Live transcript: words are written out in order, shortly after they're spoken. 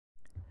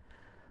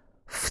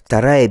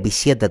Вторая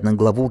беседа на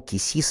главу Ки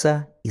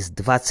Тиса из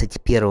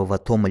 21-го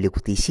тома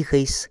Ликутей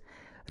Сихайс.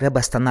 Ребе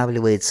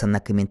останавливается на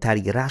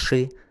комментарии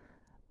Раши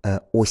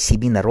о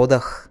 7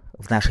 народах.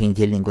 В нашей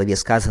недельной главе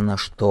сказано,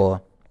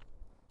 что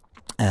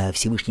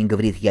Всевышний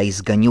говорит: «Я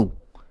изгоню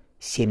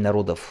 7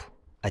 народов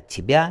от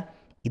тебя»,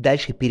 и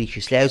дальше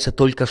перечисляются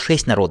только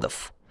 6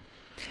 народов.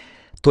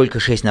 Только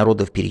 6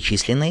 народов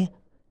перечислены.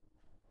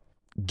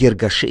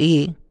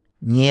 Гиргоши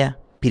не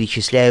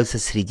перечисляются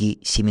среди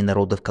 7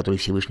 народов, которые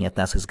Всевышний от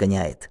нас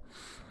изгоняет.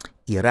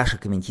 И Раша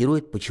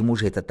комментирует, почему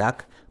же это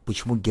так,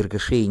 почему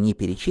Гиргоши не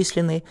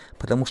перечислены,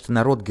 потому что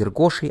народ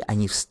Гиргоши,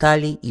 они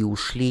встали и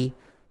ушли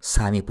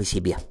сами по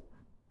себе.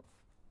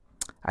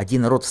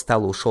 Один народ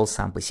встал и ушел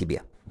сам по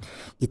себе.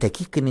 И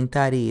таких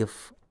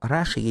комментариев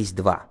Раши есть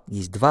два.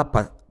 Есть два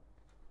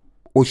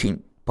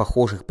очень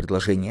похожих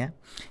предложения.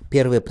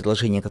 Первое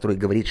предложение, которое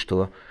говорит,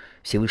 что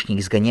Всевышний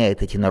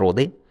изгоняет эти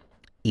народы,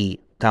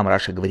 и там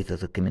Раша говорит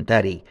этот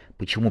комментарий,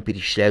 почему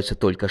перечисляются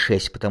только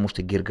 6, потому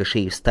что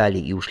Гиргоши встали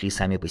и ушли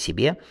сами по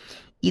себе.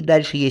 И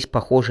дальше есть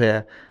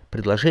похожее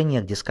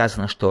предложение, где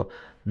сказано, что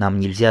нам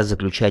нельзя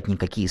заключать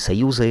никакие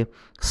союзы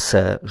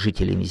с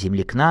жителями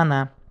земли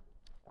Кнаана,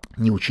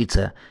 не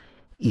учиться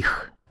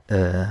их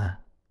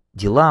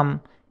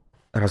делам,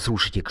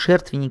 разрушить их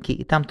жертвенники.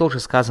 И там тоже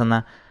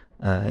сказано,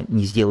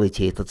 не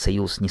сделайте этот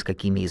союз ни с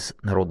какими из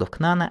народов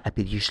Кнаана, а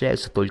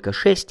перечисляются только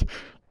 6.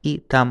 И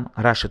там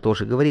Раша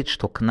тоже говорит,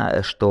 что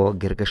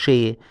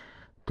Гиргоши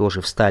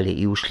тоже встали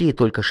и ушли, и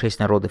только 6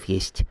 народов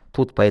есть.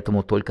 Тут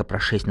поэтому только про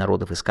 6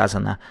 народов и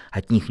сказано: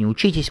 от них не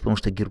учитесь, потому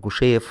что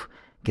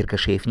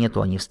Гиргошеев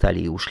нету, они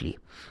встали и ушли.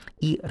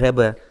 И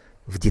Ребе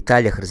в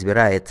деталях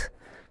разбирает,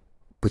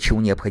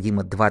 почему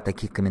необходимо 2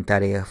 таких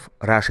комментария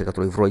Раши,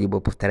 которые вроде бы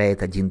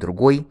повторяет один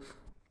другой.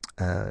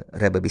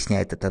 Ребе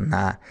объясняет это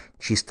на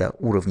чисто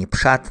уровне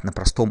пшат, на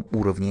простом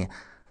уровне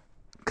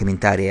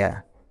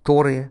комментария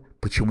Торы,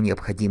 почему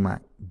необходимо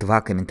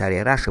 2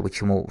 комментария Раши,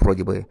 почему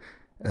вроде бы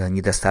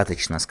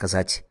недостаточно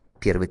сказать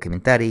первый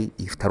комментарий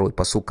и второй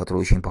пасук, который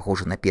очень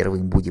похож на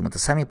первый, будем это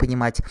сами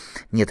понимать.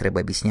 Нет, Ребе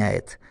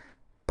объясняет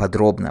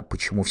подробно,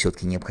 почему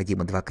все-таки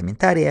необходимо 2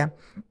 комментария.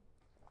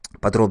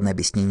 Подробное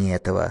объяснение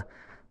этого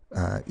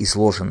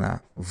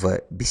изложено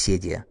в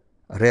беседе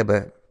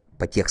Ребе,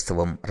 по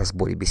текстовом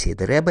разборе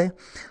беседы Ребе.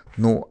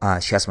 Ну,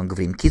 а сейчас мы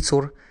говорим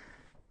кицур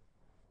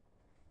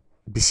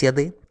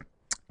беседы,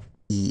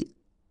 и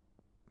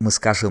мы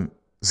скажем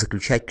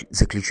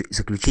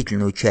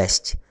заключительную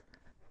часть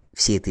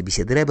всей этой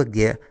беседы Ребе,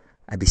 где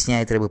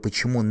объясняет Ребе,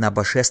 почему на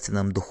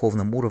божественном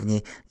духовном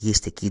уровне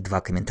есть такие 2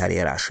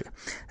 комментария Раши.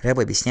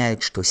 Ребе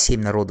объясняет, что 7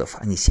 народов,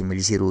 они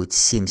символизируют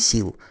 7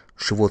 сил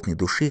животной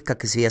души.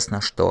 Как известно,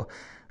 что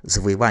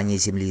завоевание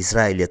земли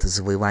Израиля — это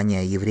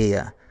завоевание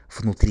еврея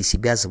внутри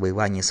себя,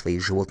 завоевание своей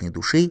животной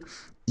души,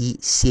 и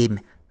 7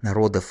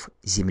 народов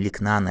земли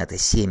Кнаана — это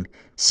 7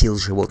 сил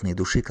животной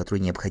души,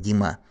 которые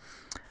необходимо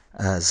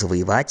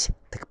завоевать.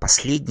 Так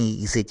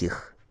последний из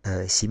этих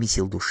 7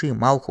 сил души,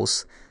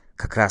 Малхус,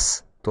 как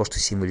раз то, что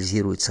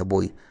символизирует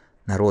собой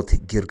народ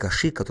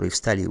Гиргоши, которые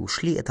встали и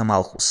ушли, это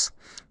Малхус.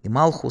 И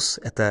Малхус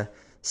 — это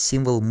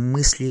символ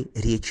мысли,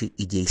 речи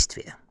и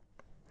действия.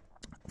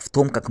 В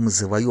том, как мы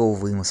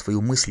завоевываем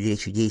свою мысль,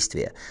 речь и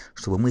действие,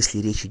 чтобы мысли,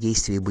 речи и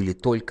действия были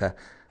только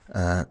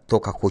то,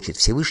 как хочет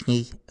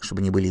Всевышний, чтобы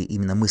они были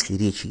именно мысли,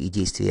 речи и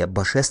действия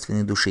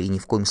божественной души, и ни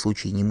в коем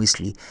случае не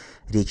мысли,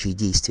 речи и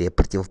действия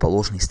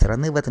противоположной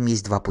стороны. В этом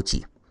есть 2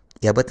 пути.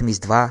 И об этом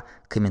есть 2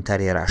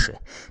 комментария Раши.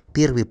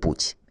 Первый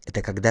путь —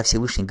 это когда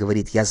Всевышний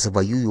говорит: «Я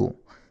завоюю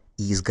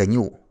и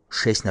изгоню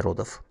 6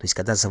 народов». То есть,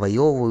 когда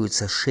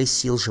завоевываются 6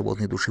 сил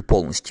животной души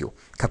полностью,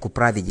 как у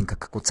праведника,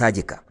 как у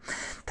цадика.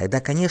 Тогда,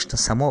 конечно,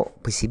 само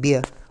по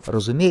себе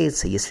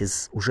разумеется, если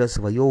уже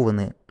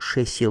завоеваны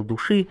 6 сил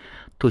души,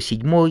 то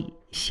 7-й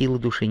силы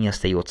души не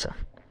остается.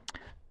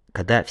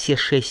 Когда все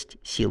 6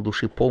 сил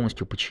души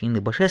полностью подчинены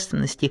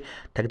божественности,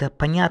 тогда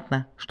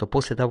понятно, что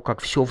после того,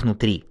 как все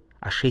внутри,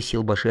 а 6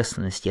 сил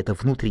божественности — это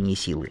внутренние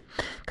силы,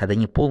 когда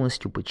они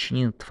полностью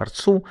подчинены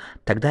Творцу,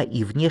 тогда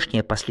и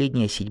внешняя,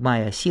 последняя,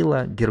 7-я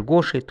сила,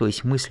 Гиргоши, то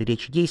есть мысли,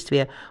 речи,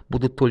 действия,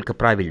 будут только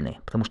правильные,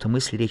 потому что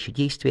мысли, речи,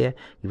 действия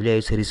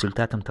являются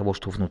результатом того,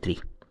 что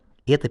внутри.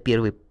 И это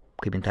первый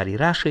комментарий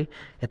Раши,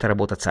 это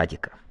работа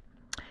цадика.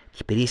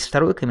 Теперь есть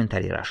второй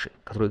комментарий Раши,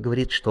 который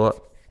говорит,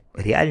 что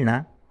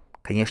реально,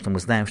 конечно, мы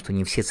знаем, что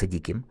не все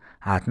цадиким,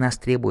 а от нас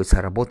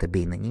требуется работа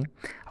бейнани,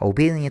 а у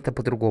бейнани это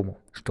по-другому,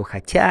 что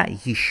хотя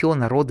еще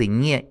народы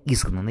не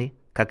изгнаны,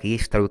 как и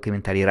есть второй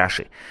комментарий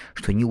Раши,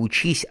 что не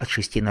учись от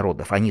 6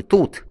 народов, они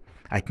тут,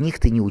 от них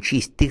ты не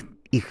учись, ты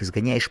их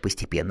изгоняешь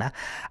постепенно,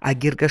 а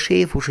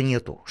Гиргошеев уже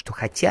нету, что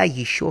хотя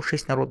еще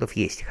 6 народов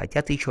есть,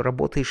 хотя ты еще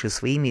работаешь и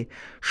своими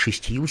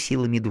 6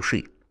 силами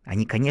души,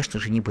 они, конечно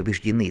же, не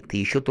побеждены. Ты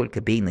еще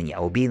только бейнани,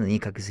 а у бейнани,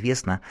 как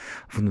известно,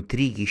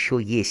 внутри еще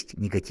есть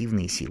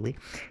негативные силы.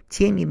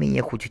 Тем не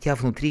менее, хоть у тебя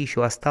внутри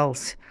еще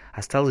осталась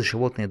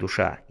животная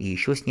душа, и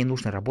еще с ней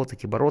нужно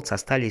работать и бороться,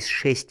 остались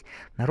 6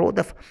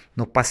 народов,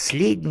 но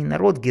последний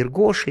народ,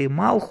 Гиргоши и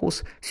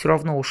Малхус, все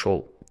равно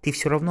ушел. ты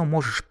все равно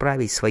можешь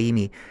править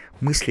своими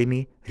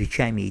мыслями,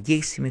 речами и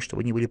действиями,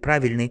 чтобы они были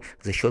правильны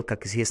за счет,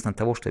 как известно,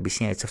 того, что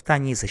объясняется в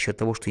Тане, за счет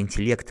того, что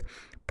интеллект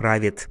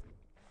правит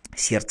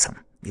сердцем.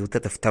 И вот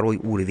это второй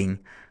уровень,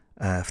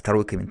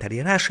 второй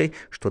комментарий Раши,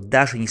 что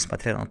даже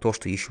несмотря на то,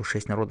 что еще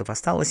 6 народов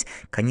осталось,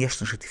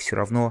 конечно же, ты все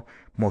равно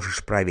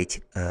можешь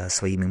править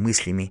своими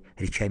мыслями,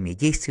 речами и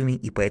действиями,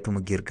 и поэтому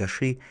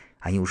Гиргоши,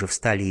 они уже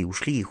встали и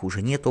ушли, их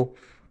уже нету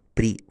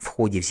при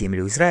входе в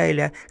землю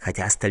Израиля,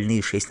 хотя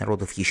остальные 6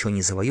 народов еще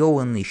не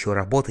завоеваны, еще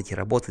работать и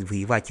работать,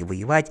 воевать и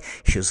воевать,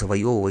 еще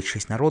завоевывать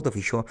 6 народов,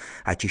 еще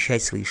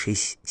очищать свои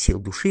 6 сил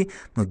души,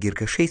 но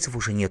гиргошейцев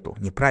уже нету,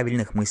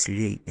 неправильных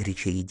мыслей,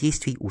 речей и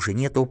действий уже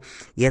нету,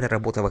 и эта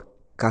работа,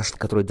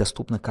 которая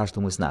доступна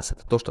каждому из нас.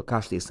 Это то, что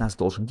каждый из нас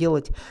должен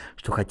делать,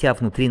 что хотя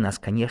внутри нас,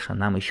 конечно,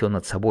 нам еще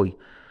над собой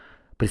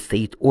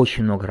предстоит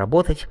очень много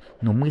работать,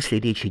 но мысли,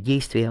 речи,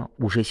 действия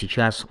уже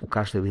сейчас у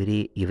каждого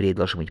еврея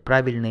должны быть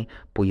правильные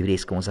по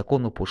еврейскому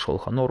закону, по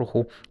Шолхан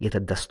Оруху, и это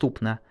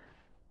доступно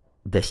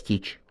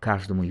достичь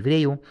каждому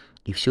еврею,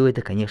 и все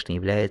это, конечно,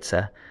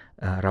 является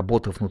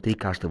работой внутри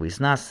каждого из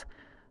нас,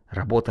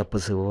 работа по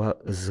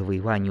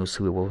завоеванию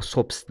своего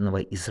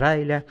собственного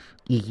Израиля,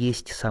 и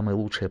есть самая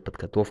лучшая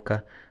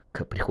подготовка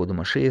к приходу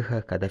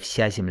Машиаха, когда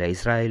вся земля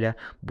Израиля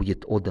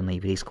будет отдана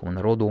еврейскому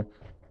народу,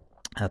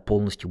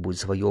 полностью будут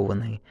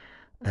завоеваны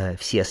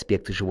все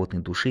аспекты животной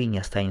души, не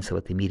останется в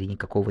этом мире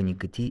никакого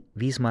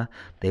негативизма,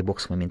 дай Бог,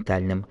 с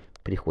моментальным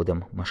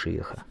приходом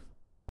Машиаха.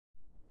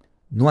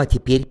 Ну а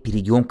теперь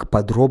перейдем к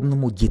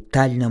подробному,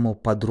 детальному,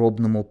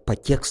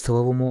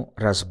 потекстовому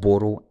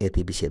разбору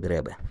этой беседы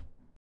Ребе.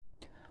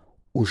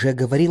 Уже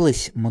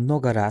говорилось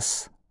много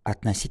раз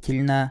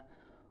относительно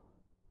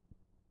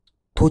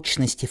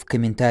точности в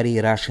комментарии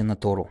Раши на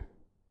Тору.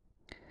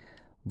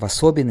 В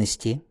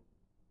особенности,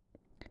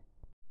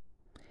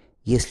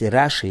 если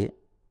Раши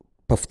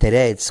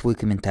повторяет свой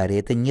комментарий,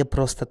 это не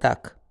просто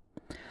так.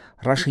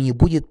 Раши не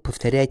будет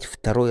повторять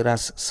второй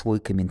раз свой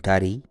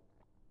комментарий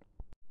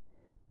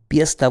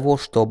без того,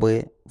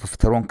 чтобы во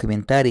втором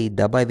комментарии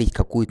добавить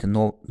какую-то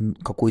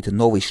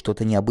новость,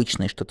 что-то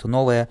необычное, что-то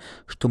новое,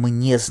 что мы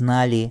не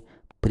знали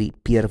при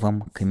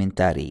первом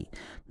комментарии.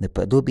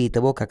 Наподобие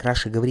того, как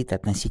Раши говорит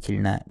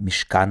относительно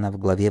Мишкана в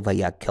главе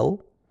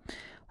Ваякел.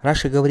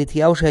 Раши говорит: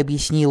 я уже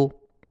объяснил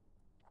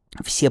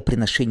все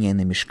приношения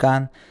на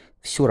Мишкан,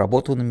 всю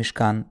работу на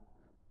Мишкан,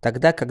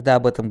 тогда, когда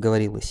об этом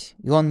говорилось.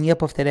 И он не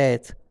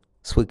повторяет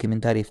свой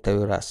комментарий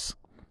второй раз.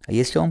 А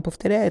если он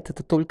повторяет,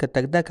 это только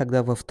тогда,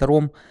 когда во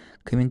втором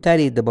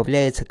комментарии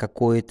добавляется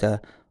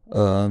какое-то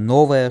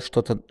новое,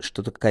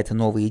 какая-то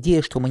новая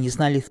идея, что мы не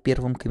знали в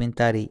первом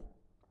комментарии.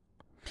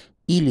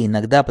 Или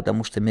иногда,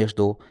 потому что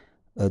между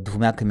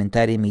двумя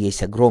комментариями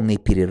есть огромный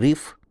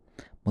перерыв,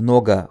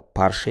 много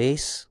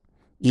паршейс,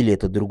 или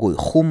это другой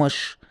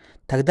хумаш,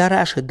 тогда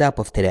Раши, да,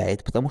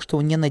 повторяет, потому что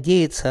он не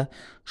надеется,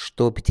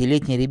 что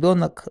 5-летний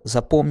ребенок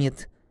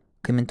запомнит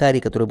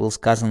комментарий, который был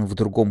сказан в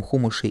другом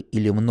хумаше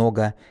или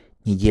много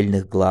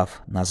недельных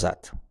глав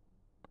назад.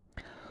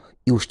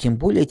 И уж тем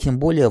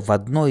более в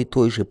одной и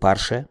той же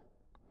парше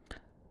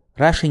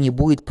Раши не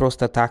будет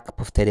просто так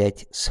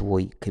повторять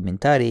свой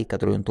комментарий,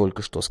 который он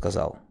только что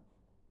сказал.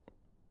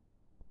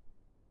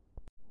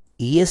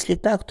 И если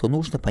так, то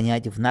нужно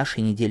понять, в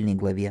нашей недельной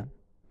главе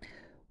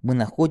мы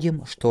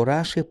находим, что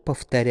Раши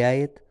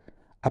повторяет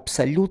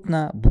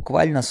абсолютно,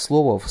 буквально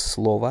слово в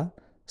слово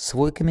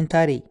свой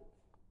комментарий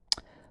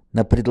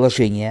на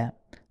предложение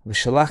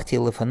 «Вешелахти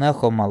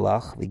лефанехо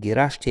малах,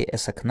 вегирашти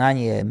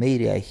эсакнания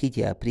мейри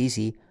ахити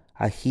апризи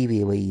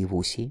ахиви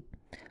ваиевуси».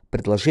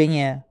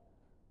 Предложение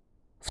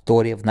в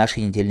Торе, в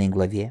нашей недельной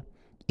главе: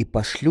 «И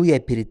пошлю я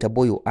перед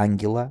тобою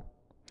ангела,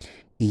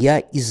 и я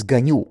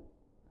изгоню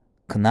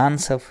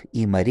кнаанцев,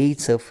 и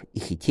морейцев, и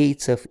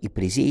хитейцев, и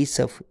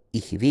призейцев, и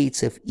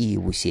хивейцев, и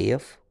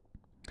иевусеев».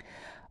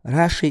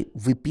 Раши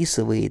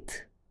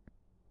выписывает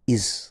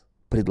из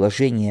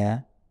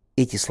предложения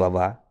эти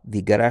слова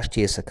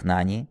 «Вигарашти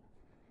эсакнани»,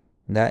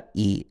 да,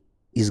 и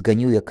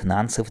 «изгоню я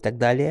кнаанцев» и так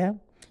далее,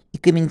 и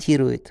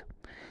комментирует: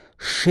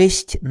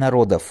 6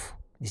 народов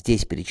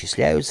здесь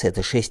перечисляются,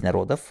 это 6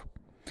 народов.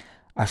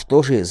 А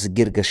что же с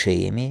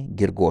Гиргошеями,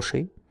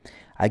 Гиргоши?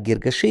 А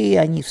Гиргошеи,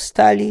 они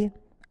встали,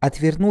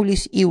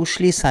 отвернулись и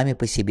ушли сами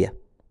по себе.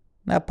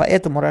 Да,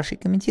 поэтому Раши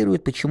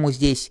комментирует, почему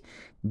здесь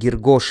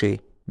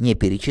Гиргоши не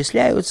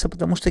перечисляются,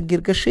 потому что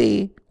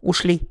Гиргошеи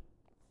ушли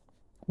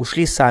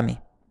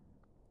сами.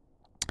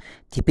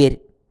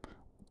 Теперь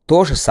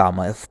то же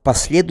самое в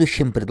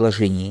последующем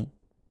предложении.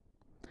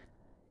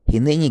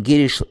 «Хинени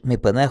гириш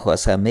мипанеху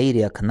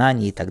асамейри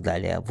акнани» и так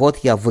далее. «Вот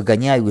я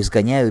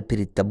изгоняю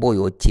перед тобой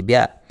от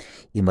тебя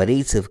и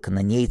морейцев,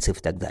 кананейцев»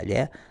 и так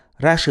далее.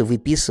 Раши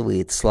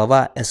выписывает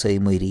слова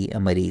эсаймыри,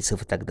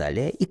 аморейцев и так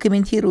далее и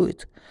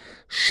комментирует: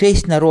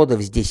 6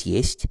 народов здесь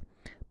есть,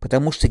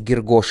 потому что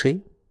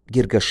Гиргоши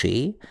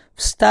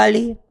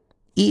встали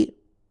и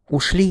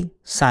ушли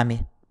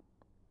сами.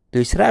 То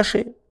есть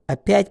Раши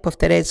опять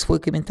повторяет свой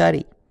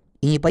комментарий,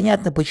 и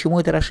непонятно, почему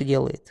это Раши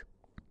делает.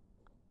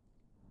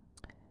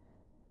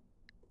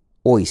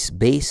 Ойс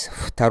Бейс,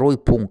 второй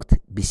пункт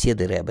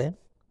беседы Ребе,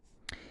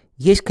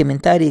 Есть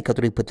комментарии,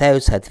 которые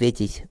пытаются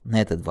ответить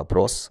на этот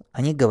вопрос.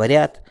 Они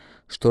говорят,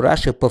 что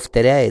Раши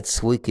повторяет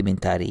свой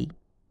комментарий,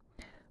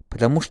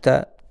 потому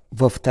что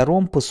во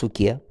втором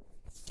пасуке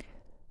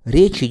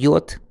речь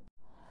идет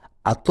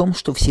о том,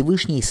 что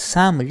Всевышний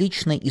сам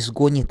лично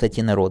изгонит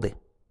эти народы.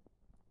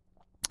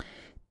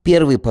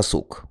 Первый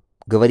пасук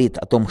говорит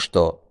о том,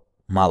 что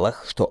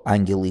Малах, что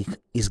ангел их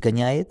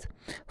изгоняет.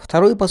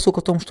 Второй пасук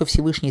о том, что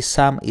Всевышний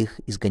сам их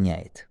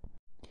изгоняет.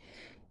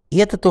 И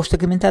это то, что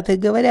комментаторы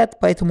говорят,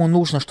 поэтому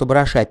нужно, чтобы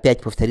Раши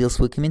опять повторил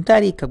свой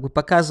комментарий, как бы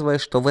показывая,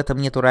 что в этом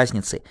нету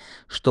разницы,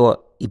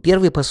 что и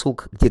первый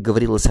пасук, где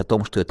говорилось о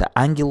том, что это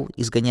ангел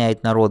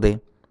изгоняет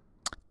народы,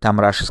 там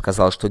Раши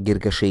сказал, что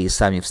Гиргоши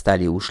сами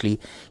встали и ушли,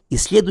 и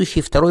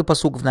следующий, второй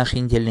пасук в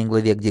нашей недельной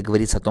главе, где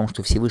говорится о том,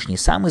 что Всевышний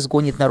сам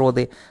изгонит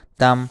народы,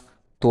 там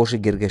тоже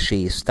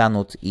Гиргоши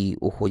встанут и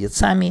уходят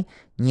сами,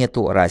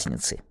 нету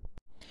разницы.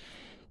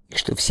 И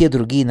что все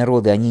другие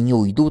народы, они не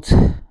уйдут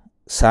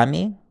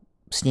сами,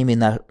 с ними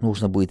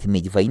нужно будет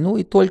иметь войну,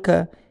 и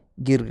только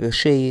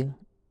Гиргоши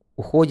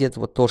уходят,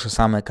 вот то же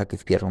самое, как и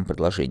в первом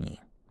предложении.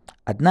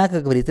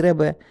 Однако, говорит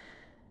Ребе,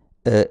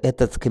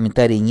 этот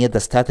комментарий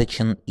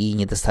недостаточен и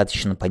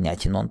недостаточно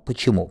понятен он.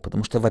 Почему?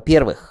 Потому что,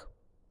 во-первых,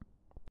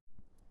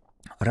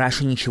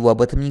 Раши ничего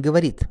об этом не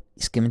говорит.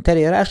 Из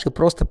комментария Раши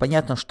просто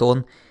понятно, что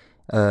он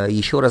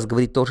еще раз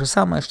говорит то же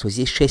самое, что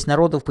здесь 6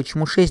 народов.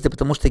 Почему 6? Да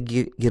потому что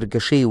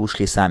Гиргоши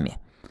ушли сами.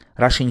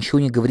 Раши ничего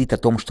не говорит о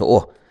том,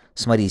 что,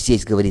 смотри,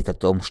 здесь говорит о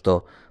том,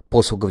 что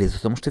посуд говорит о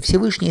том, что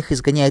Всевышний их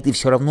изгоняет, и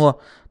все равно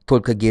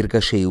только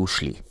Гиргоши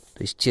ушли.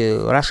 То есть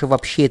Раши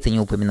вообще это не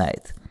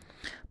упоминает.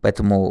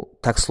 Поэтому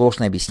так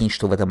сложно объяснить,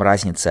 что в этом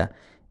разница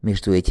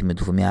между этими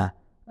двумя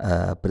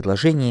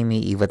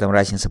предложениями, и в этом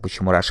разница,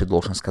 почему Раши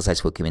должен сказать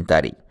свой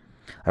комментарий.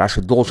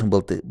 Раши должен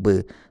был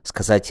бы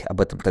сказать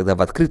об этом тогда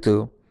в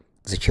открытую,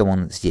 зачем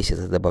он здесь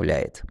это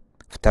добавляет.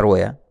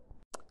 Второе.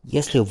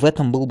 Если в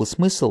этом был бы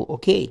смысл,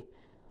 окей.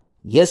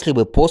 Если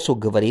бы посуд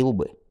говорил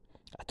бы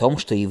о том,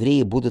 что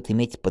евреи будут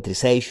иметь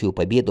потрясающую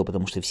победу,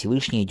 потому что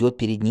Всевышний идет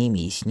перед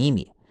ними и с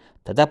ними,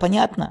 тогда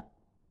понятно,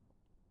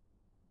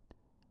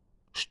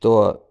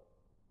 что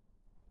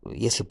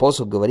если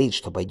посуд говорит,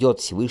 что пойдет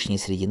Всевышний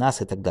среди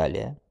нас и так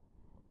далее,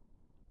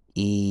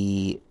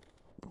 и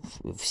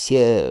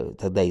все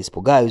тогда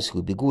испугаются,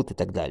 убегут и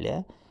так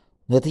далее,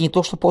 но это не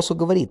то, что посуд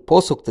говорит.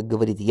 Посуд так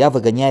говорит: я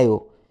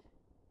выгоняю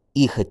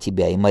их от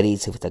тебя, и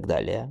морейцев и так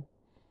далее.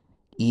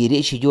 И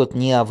речь идет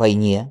не о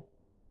войне,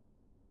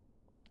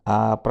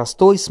 а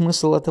простой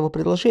смысл этого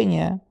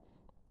предложения,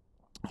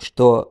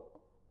 что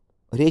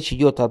речь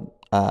идет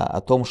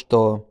о том,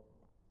 что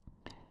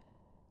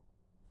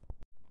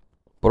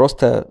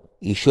просто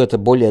еще это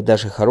более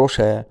даже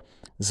хорошее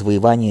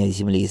завоевание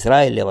земли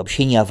Израиля,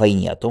 вообще не о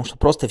войне, о том, что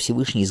просто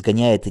Всевышний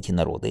изгоняет эти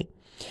народы.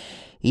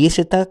 И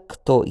если так,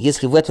 то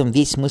если в этом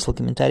весь смысл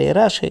комментария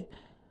Раши,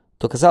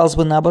 то, казалось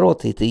бы,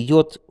 наоборот, это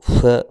идет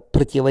в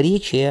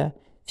противоречие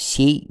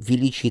всей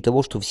величии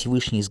того, что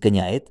Всевышний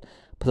изгоняет,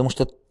 потому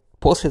что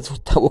после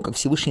того, как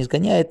Всевышний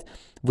изгоняет,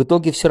 в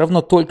итоге все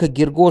равно только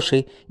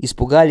Гиргоши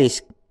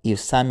испугались и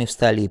сами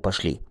встали и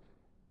пошли.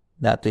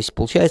 Да, то есть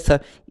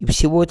получается из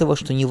всего этого,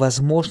 что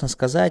невозможно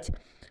сказать,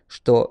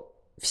 что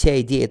вся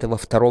идея этого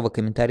второго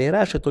комментария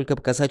Раши только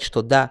показать,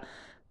 что да,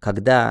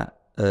 когда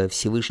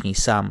Всевышний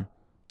сам,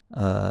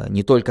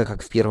 не только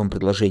как в первом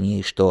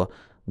предложении, что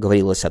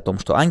говорилось о том,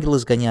 что ангел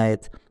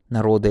изгоняет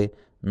народы,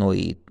 но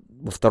и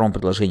во втором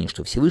предложении,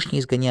 что Всевышний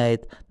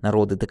изгоняет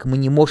народы, так мы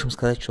не можем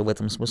сказать, что в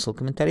этом смысл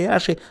комментария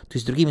Раши. То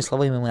есть, другими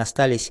словами, мы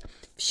остались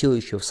все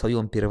еще в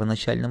своем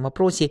первоначальном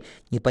вопросе.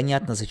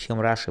 Непонятно, зачем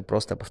Раши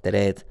просто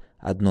повторяет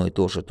одно и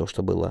то же, то,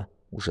 что было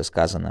уже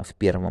сказано в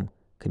первом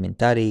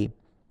комментарии,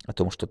 о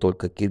том, что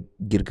только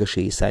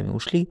Гиргоши сами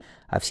ушли,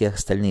 а все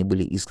остальные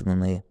были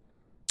изгнаны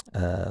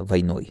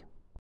войной.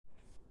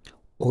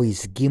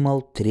 Ойс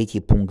Гимал, третий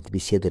пункт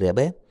беседы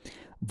Ребе.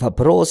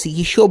 Вопрос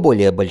еще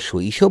более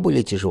большой, еще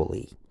более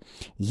тяжелый.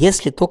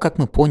 Если то, как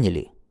мы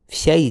поняли,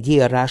 вся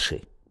идея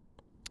Раши,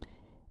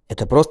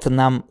 это просто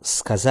нам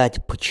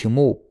сказать,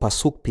 почему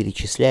пасук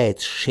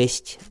перечисляет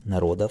 6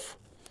 народов,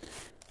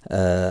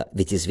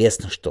 ведь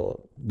известно, что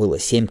было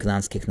 7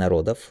 кнаанских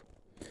народов,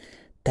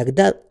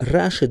 тогда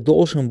Раши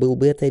должен был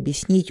бы это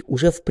объяснить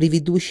уже в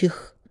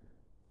предыдущих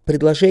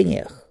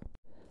предложениях,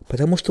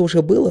 потому что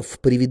уже было в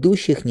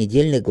предыдущих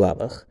недельных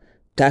главах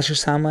та же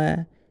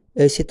самая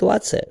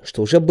ситуация,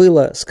 что уже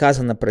было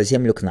сказано про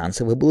землю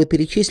кнаанцев, и было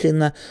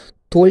перечислено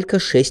только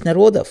 6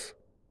 народов.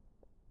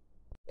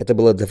 Это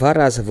было 2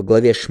 раза в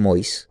главе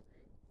Шмойс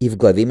и в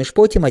главе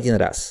Мишпотим 1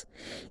 раз.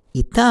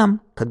 И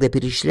там, когда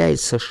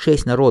перечисляется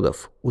 6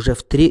 народов, уже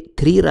в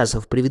 3 раза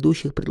в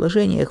предыдущих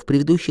предложениях, в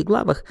предыдущих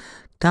главах,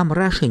 там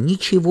Раши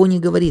ничего не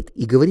говорит,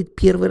 и говорит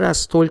первый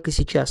раз только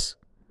сейчас.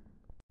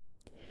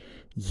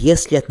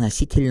 Если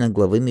относительно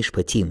главы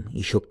Мишпатим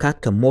еще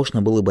как-то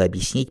можно было бы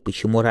объяснить,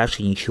 почему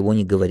Раши ничего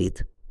не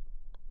говорит.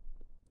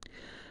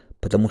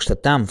 Потому что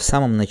там, в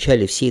самом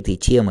начале всей этой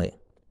темы,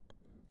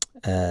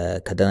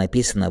 когда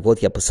написано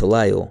 «Вот я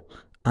посылаю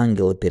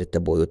ангела перед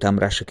тобою», там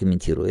Раши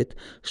комментирует,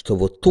 что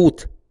вот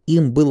тут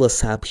им было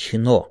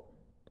сообщено,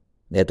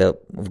 Это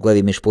в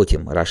главе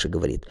Мишпотим Раши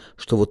говорит,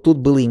 что вот тут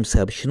было им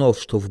сообщено,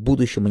 что в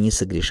будущем они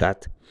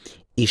согрешат.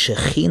 И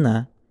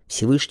Шехина,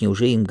 Всевышний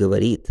уже им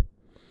говорит,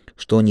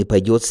 что он не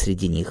пойдет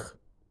среди них,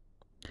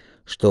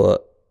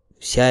 что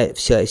вся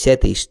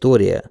эта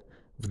история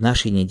в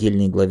нашей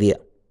недельной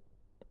главе,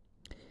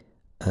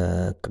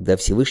 когда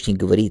Всевышний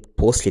говорит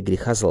после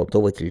греха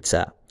Золотого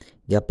Тельца,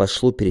 я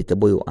пошлю перед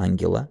тобою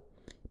ангела,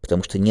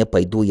 потому что не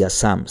пойду я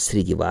сам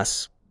среди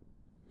вас.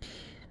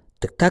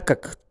 Так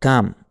как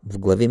там, в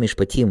главе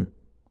Мишпатим,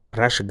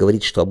 Раша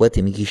говорит, что об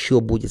этом еще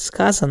будет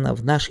сказано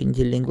в нашей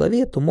недельной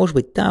главе, то, может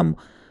быть, там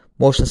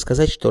можно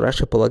сказать, что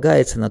Раша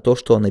полагается на то,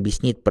 что он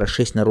объяснит про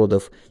 6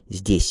 народов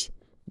здесь,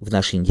 в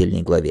нашей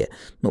недельной главе.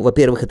 Ну,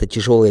 во-первых, это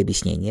тяжелое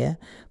объяснение.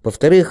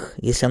 Во-вторых,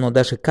 если оно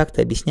даже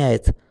как-то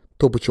объясняет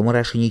то, почему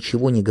Раша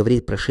ничего не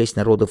говорит про 6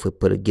 народов и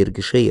про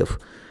Гиргошеев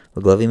в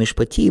главе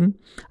Мишпатим,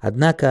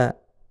 однако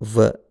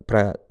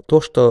про то,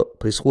 что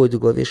происходит в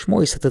главе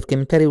Шмойс, этот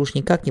комментарий уж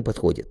никак не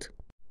подходит.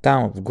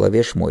 Там, в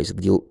главе Шмойс,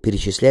 где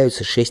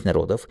перечисляются 6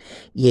 народов,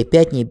 и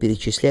опять не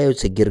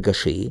перечисляются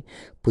Гиргоши,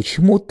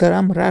 почему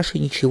там Раши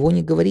ничего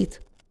не говорит?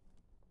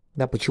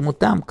 Да, почему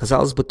там,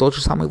 казалось бы, тот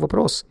же самый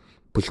вопрос.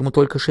 Почему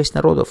только 6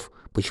 народов?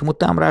 Почему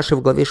там Раши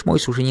в главе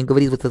Шмойс уже не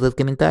говорит вот этот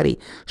комментарий,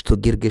 что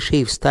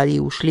Гиргоши встали и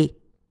ушли?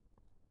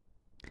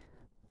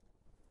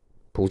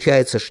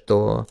 Получается,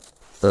 что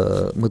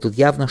мы тут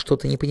явно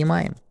что-то не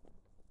понимаем.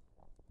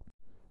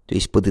 То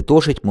есть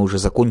подытожить мы уже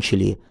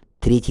закончили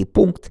 3-й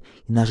пункт,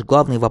 и наш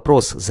главный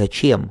вопрос,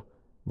 зачем,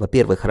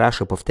 во-первых,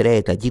 Раша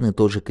повторяет один и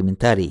тот же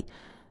комментарий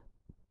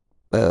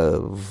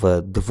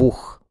в 2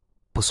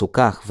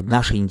 пасуках в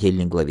нашей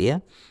недельной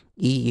главе,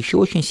 и еще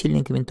очень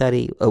сильный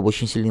комментарий,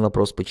 очень сильный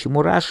вопрос,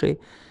 почему Раши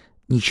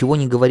ничего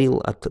не говорил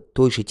о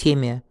той же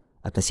теме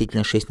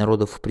относительно 6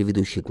 народов в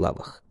предыдущих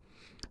главах.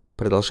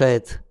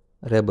 Продолжает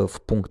Ребе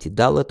в пункте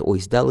Далет,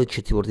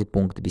 4-й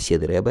пункт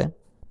Беседы Ребе.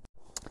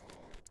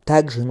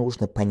 Также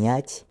нужно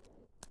понять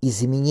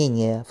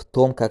изменения в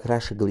том, как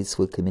Раша говорит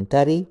свой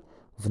комментарий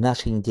в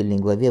нашей недельной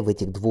главе в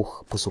этих 2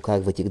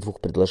 пасуках, в этих 2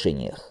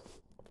 предложениях.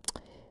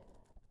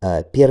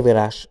 Первый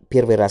раз,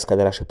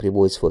 когда Раша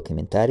приводит свой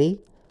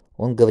комментарий,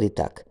 он говорит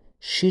так: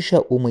 «Шиша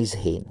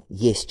умайзгейн» —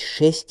 есть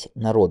 6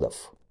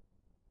 народов,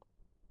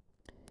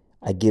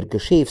 а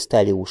Гиргоши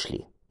встали и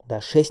ушли.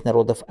 Да, 6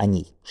 народов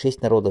они,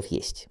 6 народов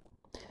есть.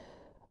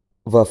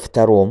 Во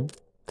втором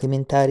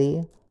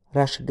комментарии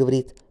Раша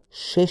говорит: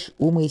 «Шеш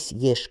умейс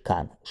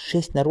ешкан» —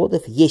 6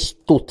 народов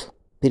есть тут,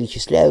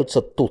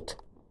 перечисляются тут.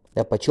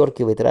 Да,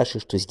 подчеркивает Раши,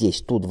 что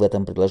здесь, тут, в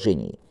этом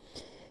предложении.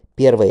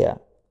 Первое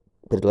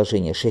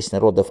предложение: 6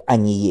 народов,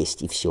 они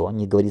есть, и все,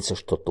 не говорится,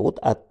 что тут.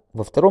 А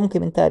во втором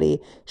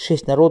комментарии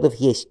 6 народов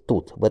есть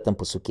тут, в этом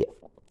пасуке.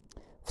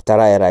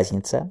 Вторая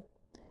разница: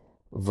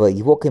 в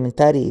его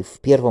комментарии в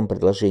первом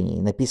предложении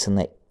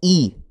написано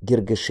 «и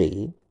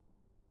Гиргоши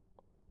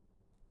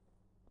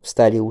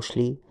встали и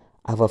ушли»,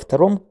 а во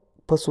втором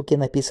пасуке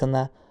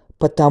написано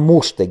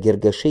 «потому что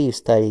Гиргоши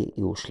встали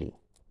и ушли».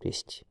 То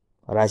есть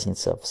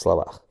разница в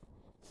словах.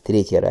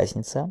 Третья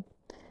разница: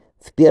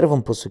 в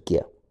первом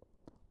пасуке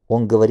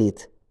он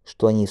говорит,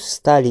 что они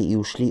встали и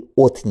ушли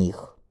от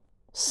них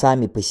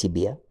сами по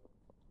себе.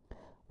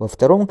 Во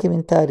втором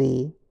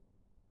комментарии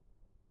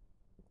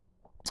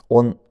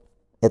он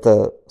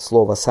это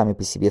слово «сами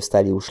по себе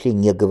встали и ушли»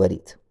 не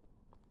говорит.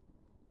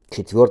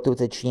 Четвертое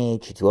уточнение,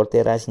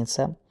 четвертая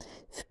разница: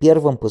 в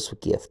первом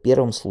пасуке, в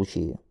первом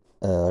случае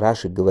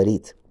Раши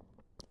говорит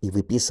и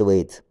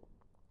выписывает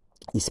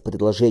из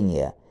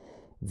предложения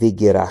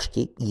 «вегерашки»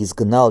 и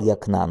 «изгнал я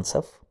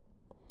кнаанцев».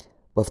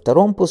 Во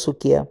втором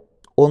пасуке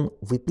он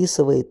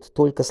выписывает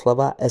только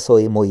слова «эсо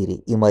и мойри»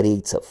 и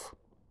 «морейцев»,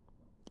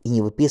 и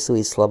не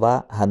выписывает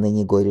слова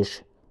 «ганыни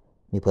гориш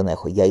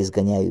мипанеху» — «я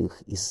изгоняю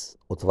их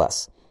от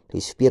вас». То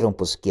есть в первом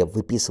пасуке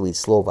выписывает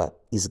слово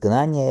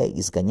 «изгнание»,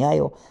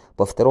 «изгоняю»,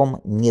 во втором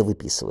не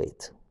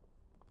выписывает.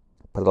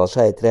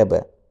 Продолжает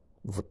Ребе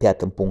в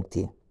 5-м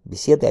пункте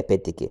беседы.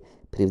 Опять-таки,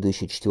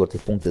 предыдущие 4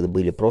 пункты это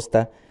были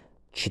просто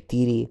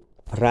 4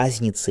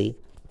 разницы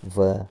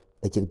в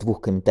этих 2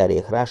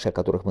 комментариях Раши, о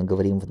которых мы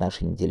говорим в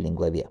нашей недельной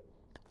главе.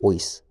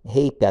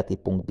 5-й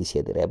пункт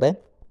беседы Ребе.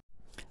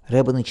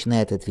 Ребе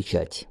начинает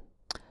отвечать: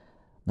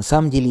 на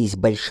самом деле есть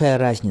большая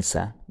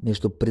разница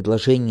между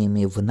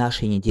предложениями в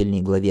нашей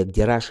недельной главе,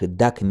 где Раши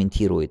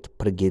комментирует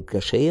про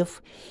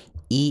Гиргошеев,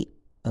 и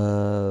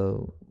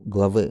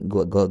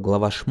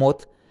глава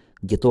Шмот,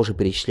 где тоже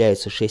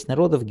перечисляются 6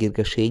 народов,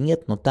 Гиргошей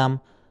нет, но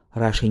там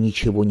Раши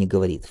ничего не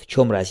говорит. В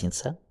чем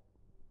разница?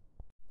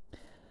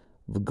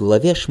 В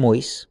главе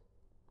Шмойс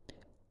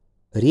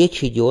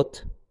речь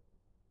идет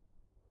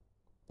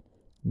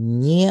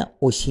не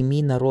о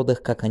 7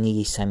 народах, как они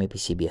есть сами по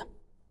себе,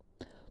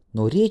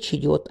 но речь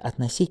идет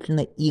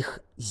относительно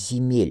их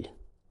земель,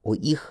 о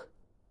их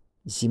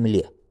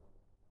земле.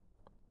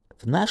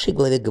 В нашей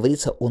главе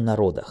говорится о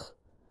народах.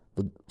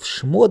 В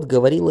Шмот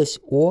говорилось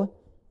о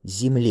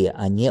земле,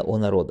 а не о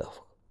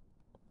народах.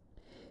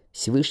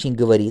 Всевышний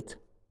говорит,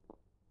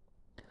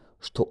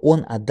 что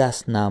Он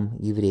отдаст нам,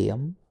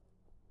 евреям,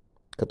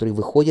 которые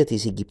выходят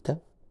из Египта,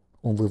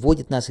 Он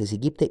выводит нас из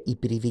Египта и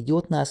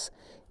переведет нас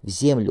в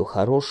землю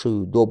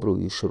хорошую,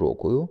 добрую и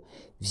широкую,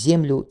 в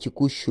землю,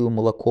 текущую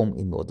молоком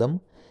и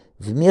медом,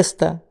 в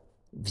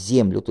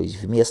землю, то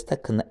есть в место,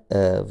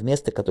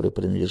 которое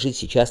принадлежит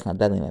сейчас на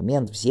данный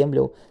момент, в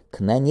землю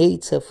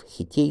кнаанейцев,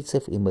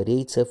 хиттейцев,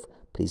 иморейцев,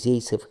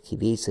 призейцев,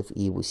 хивейцев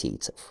и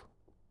иевусейцев.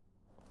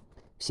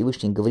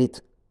 Всевышний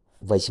говорит: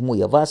 возьму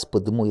я вас,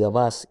 подыму я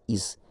вас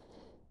из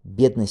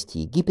бедности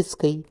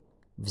египетской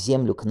в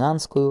землю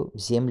кнаанскую, в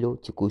землю,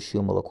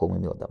 текущую молоком и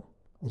медом.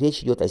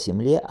 Речь идет о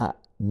земле, а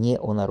не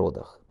о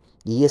народах.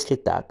 И если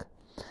так,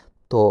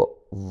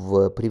 то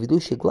в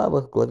предыдущих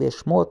главах, в главе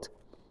Шмот,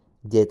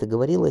 где это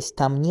говорилось,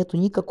 там нету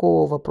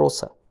никакого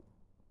вопроса.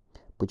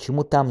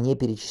 Почему там не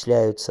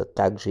перечисляются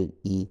также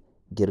и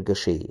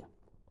Гиргоши?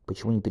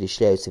 Почему не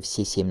перечисляются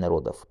все 7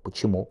 народов?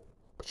 Почему?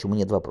 Почему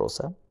нет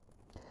вопроса?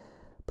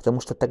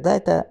 Потому что тогда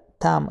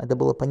это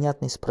было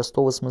понятно из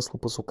простого смысла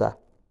пасука.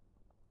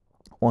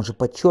 Он же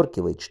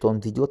подчеркивает, что он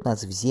ведет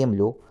нас в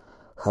землю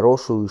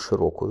хорошую и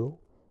широкую,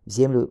 в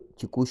землю,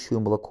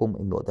 текущую молоком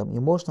и медом. И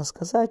можно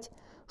сказать,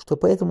 что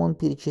поэтому он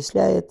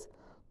перечисляет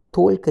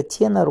только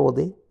те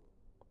народы,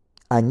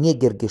 а не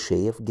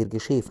Гиргошеев.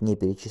 Гиргошеев не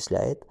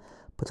перечисляет,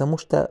 потому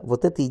что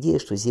вот эта идея,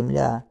 что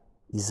земля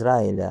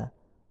Израиля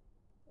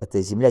 –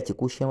 это земля,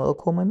 текущая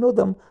молоком и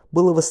медом,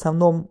 была в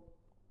основном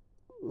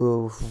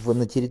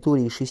на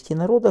территории 6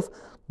 народов,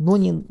 но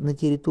не на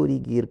территории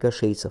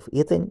гиргошейцев. И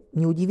это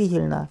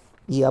неудивительно,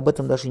 и об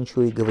этом даже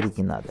ничего и говорить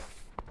не надо.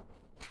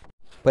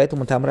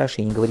 Поэтому там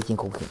Раши не говорит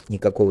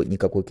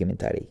никакой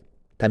комментарий.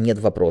 Там нет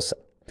вопроса.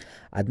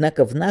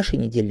 Однако в нашей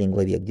недельной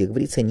главе, где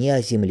говорится не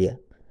о земле,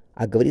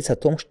 а говорится о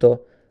том,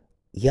 что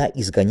я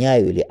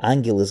изгоняю или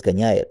ангел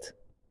изгоняет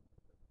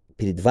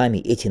перед вами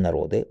эти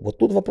народы. Вот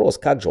тут вопрос,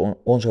 как же,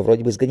 он же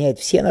вроде бы изгоняет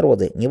все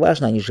народы,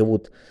 неважно, они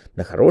живут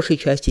на хорошей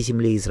части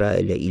земли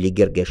Израиля, или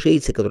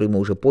гиргошейцы, которые мы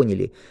уже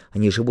поняли,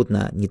 они живут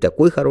на не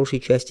такой хорошей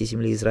части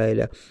земли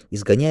Израиля,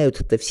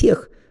 изгоняют это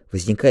всех.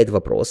 Возникает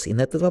вопрос, и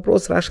на этот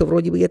вопрос Раши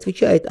вроде бы и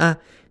отвечает: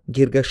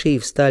 гиргошеи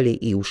встали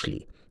и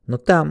ушли. Но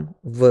там,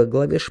 в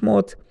главе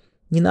Шмот,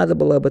 не надо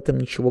было об этом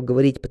ничего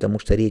говорить, потому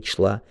что речь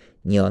шла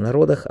не о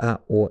народах, а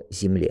о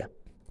земле.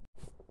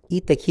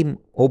 И таким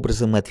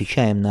образом мы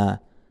отвечаем на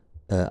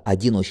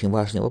один очень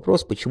важный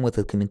вопрос, почему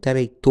этот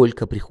комментарий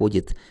только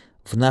приходит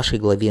в нашей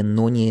главе,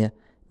 но нет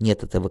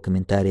этого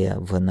комментария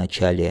в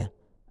начале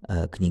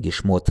книги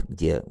Шмот,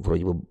 где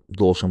вроде бы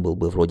должен был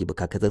бы, вроде бы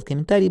как этот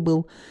комментарий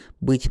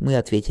быть, мы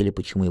ответили,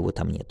 почему его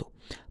там нету.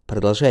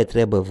 Продолжает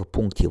Ребе в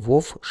пункте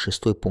Вов,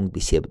 6 пункт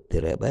Беседы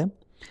Ребе,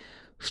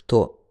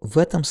 что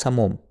в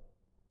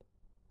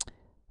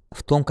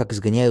том, как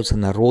изгоняются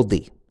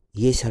народы,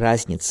 есть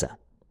разница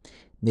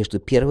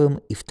между первым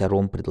и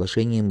вторым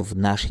предложением в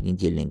нашей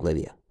недельной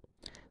главе.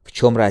 В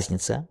чем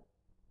разница?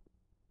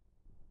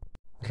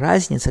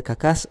 Разница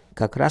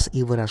как раз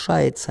и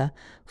выражается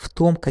в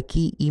том,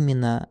 какие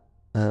именно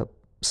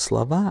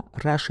слова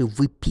Раши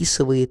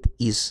выписывает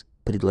из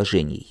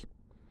предложений.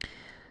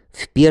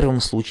 В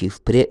первом случае,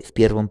 в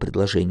первом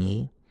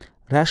предложении,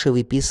 Раши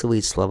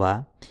выписывает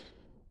слова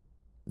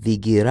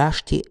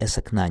 «Вегирашти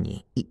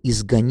эсакнани» и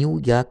 «изгоню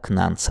я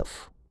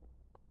кнаанцев».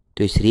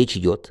 То есть речь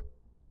идет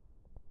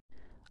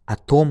о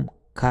том,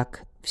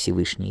 как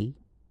Всевышний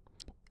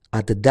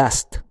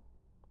отдаст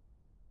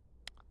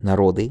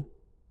народы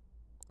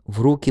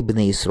в руки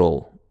Бней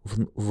Исроэл,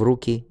 в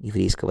руки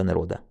еврейского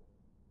народа.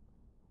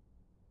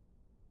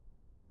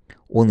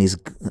 Он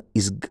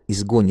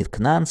изгонит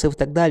кнаанцев и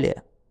так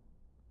далее.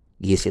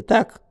 Если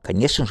так,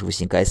 конечно же,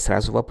 возникает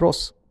сразу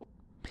вопрос.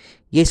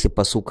 Если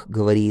пасук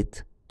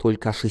говорит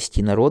только о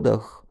 6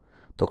 народах,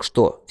 то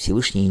что,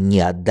 Всевышний не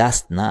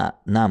отдаст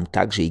нам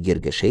также и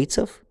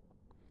гиргошейцев?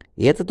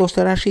 И это то,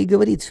 что Раши и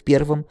говорит в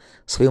первом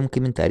своем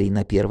комментарии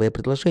на первое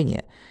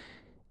предложение.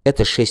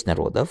 Это 6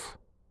 народов,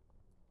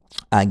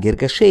 а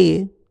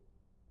гиргошеи –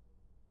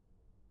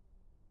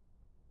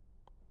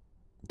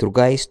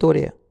 другая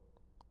история.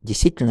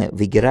 Действительно,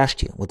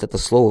 вегирашти, вот это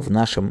слово в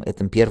нашем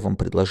этом первом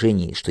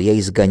предложении, что я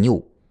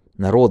изгоню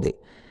народы,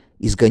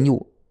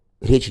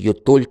 речь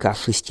идет только о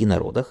 6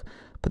 народах,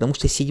 потому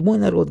что 7-й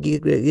народ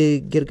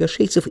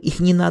гиргошейцев, их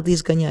не надо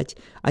изгонять,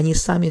 они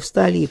сами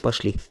встали и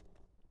пошли.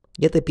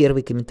 Это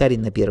первый комментарий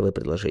на первое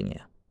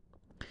предложение.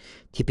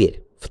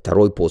 Теперь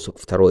второй посук,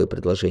 второе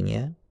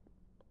предложение.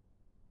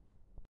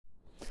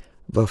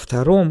 Во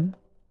втором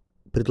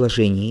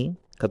предложении,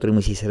 которое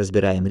мы здесь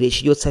разбираем,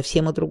 речь идет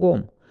совсем о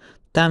другом.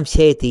 Там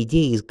вся эта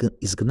идея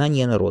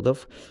изгнания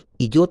народов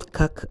идет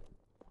как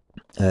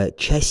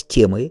часть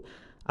темы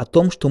о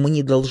том, что мы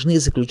не должны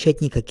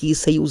заключать никакие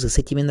союзы с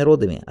этими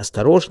народами.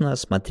 Осторожно,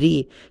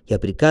 смотри, я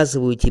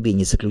приказываю тебе,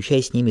 не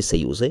заключай с ними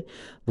союзы.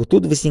 Вот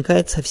тут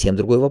возникает совсем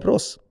другой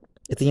вопрос.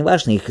 Это не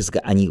важно,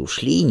 они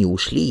ушли, не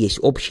ушли, есть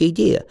общая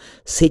идея.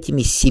 С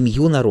этими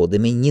 7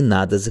 народами не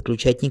надо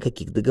заключать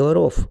никаких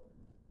договоров.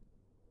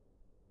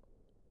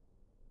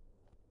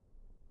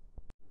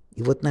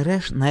 И вот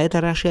на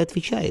это Раши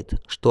отвечает,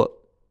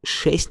 что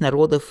 6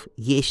 народов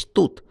есть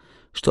тут,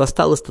 что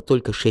осталось-то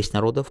только 6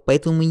 народов,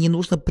 поэтому не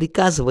нужно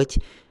приказывать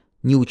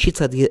не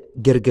учиться от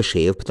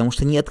Гиргошеев, потому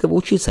что не от кого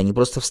учиться, они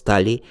просто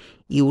встали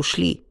и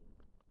ушли.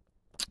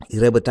 И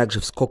Ребе также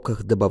в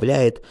скобках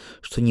добавляет,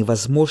 что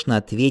невозможно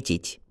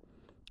ответить,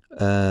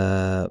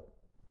 что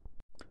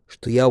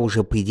я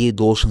уже, по идее,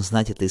 должен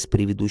знать это из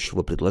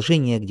предыдущего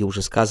предложения, где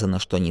уже сказано,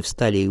 что они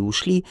встали и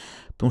ушли,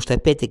 потому что,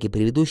 опять-таки,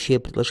 предыдущее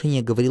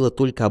предложение говорило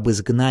только об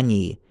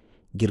изгнании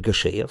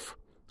Гиргошеев.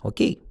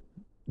 Окей,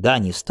 да,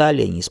 они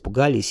встали, они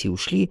испугались и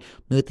ушли,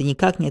 но это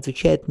никак не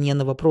отвечает мне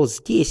на вопрос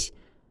здесь,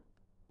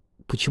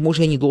 почему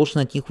же я не должен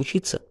от них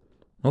учиться?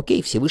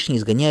 Окей, Всевышний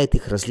изгоняет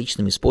их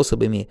различными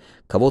способами.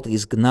 Кого-то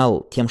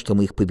изгнал тем, что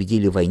мы их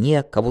победили в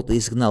войне, кого-то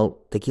изгнал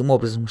таким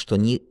образом, что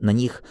на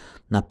них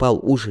напал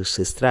ужас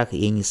и страх,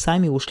 и они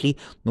сами ушли.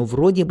 Но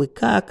вроде бы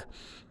как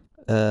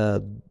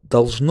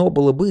должно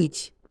было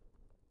быть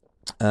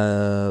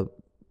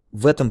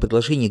в этом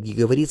предложении, где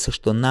говорится,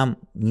 что нам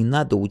не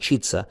надо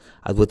учиться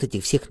от вот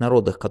этих всех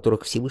народов,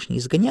 которых Всевышний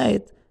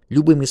изгоняет,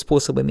 любыми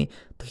способами,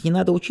 так не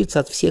надо учиться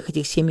от всех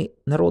этих 7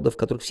 народов,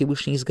 которых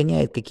Всевышний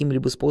изгоняет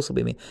какими-либо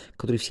способами,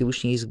 которые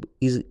Всевышний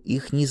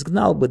их не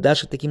изгнал бы,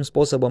 даже таким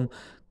способом,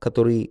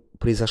 который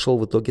произошел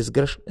в итоге с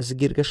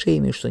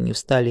Гиргошеями, что они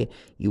встали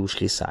и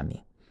ушли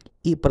сами.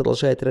 И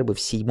продолжает Ребе в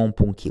 7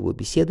 пункте его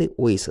беседы,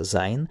 Ойса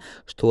Зайн,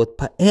 что вот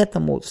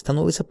поэтому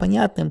становится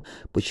понятным,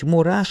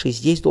 почему Раши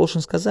здесь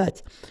должен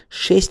сказать,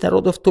 6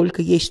 народов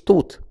только есть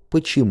тут.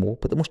 Почему?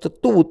 Потому что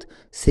тут,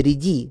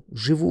 среди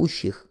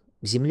живущих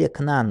в земле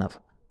Кнаана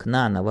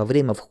во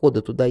время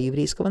входа туда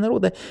еврейского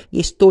народа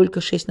есть только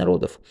 6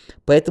 народов.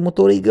 Поэтому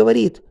Тора и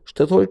говорит,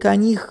 что только о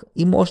них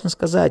и можно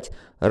сказать,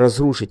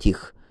 разрушить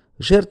их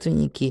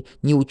жертвенники,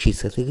 не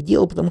учиться от их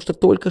дел, потому что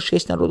только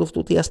 6 народов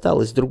тут и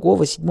осталось.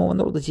 Другого 7-го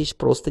народа здесь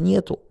просто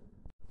нету.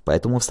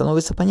 Поэтому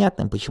становится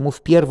понятным, почему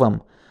в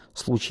первом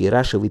случае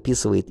Раши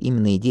выписывает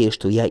именно идею,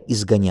 что я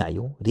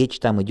изгоняю. Речь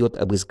там идет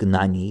об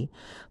изгнании.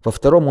 Во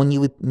втором он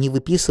не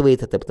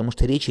выписывает это, потому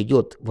что речь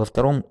идет во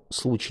втором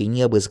случае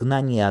не об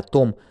изгнании, а о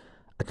том,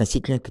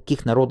 относительно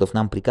каких народов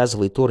нам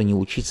приказывает Тора не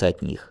учиться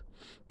от них.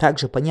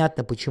 Также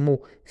понятно,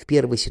 почему в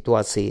первой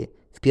ситуации,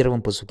 в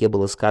первом пасуке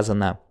было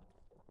сказано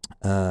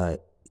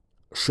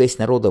 6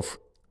 народов,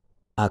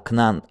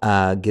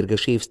 а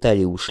Гиргоши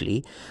встали и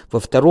ушли. Во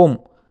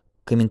втором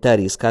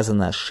комментарии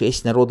сказано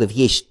 6 народов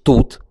есть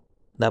тут,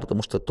 да,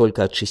 потому что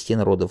только от 6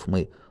 народов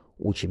мы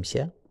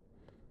учимся.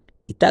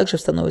 И также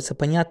становится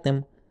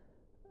понятным,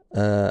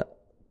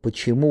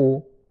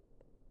 почему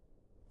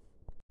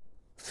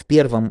в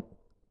первом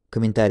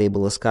комментарии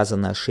было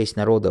сказано 6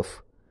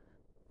 народов,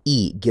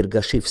 и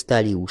Гиргоши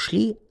встали и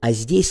ушли, а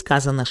здесь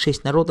сказано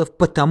 6 народов,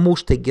 потому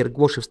что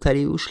Гиргоши встали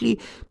и ушли,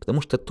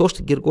 потому что то,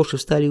 что Гиргоши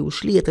встали и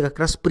ушли, это как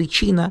раз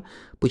причина,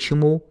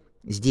 почему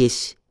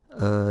здесь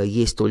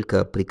есть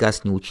только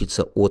приказ не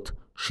учиться от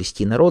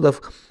 6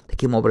 народов.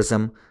 Таким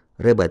образом,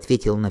 Ребе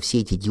ответил на все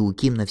эти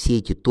диуким, на все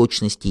эти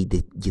точности и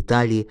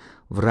детали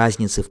в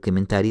разнице в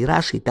комментарии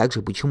Раши, и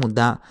также почему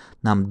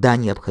нам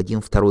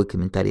необходим второй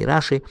комментарий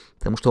Раши,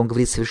 потому что он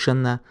говорит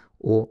совершенно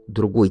о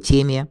другой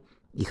теме,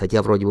 и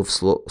хотя вроде бы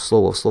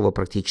слово в слово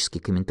практически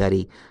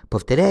комментарий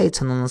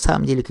повторяется, но на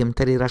самом деле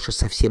комментарий Раши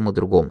совсем о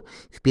другом.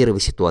 В первой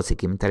ситуации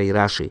комментарий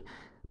Раши,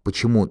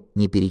 почему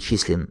не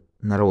перечислен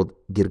народ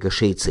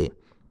гиргошейцы,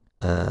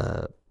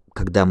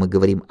 когда мы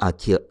говорим о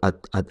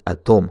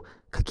том,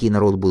 какие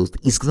народы будут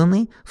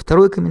изгнаны.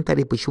 Второй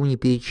комментарий, почему не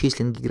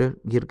перечислен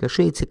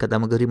гиргошейцы, когда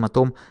мы говорим о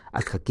том,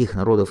 от каких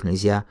народов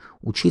нельзя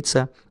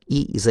учиться.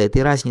 И из-за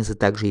этой разницы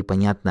также и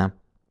понятно,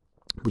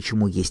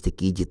 почему есть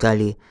такие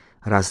детали,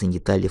 разные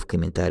детали в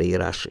комментарии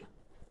Раши.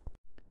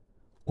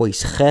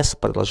 Ойс Хес,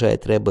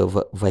 продолжает Ребе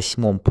в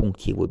 8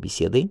 пункте его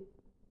беседы.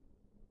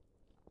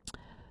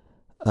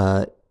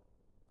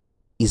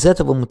 Из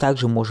этого мы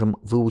также можем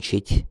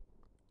выучить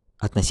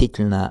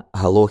относительно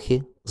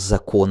галохи,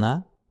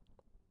 закона,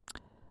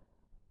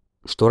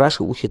 что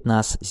Раши учит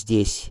нас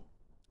здесь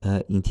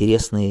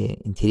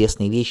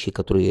интересные вещи,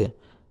 которые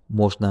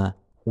можно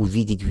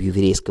увидеть в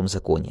еврейском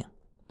законе.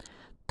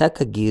 Так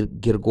как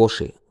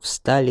Гиргоши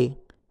встали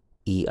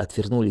и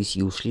отвернулись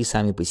и ушли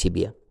сами по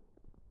себе,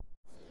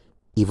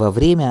 и во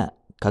время,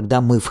 когда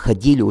мы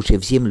входили уже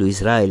в землю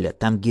Израиля,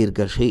 там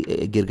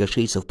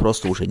гиргошейцев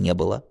просто уже не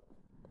было,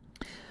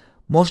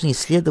 можно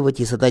исследовать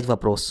и задать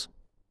вопрос: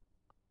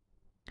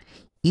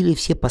 или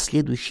все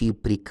последующие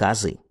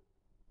приказы,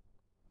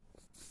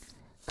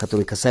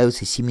 которые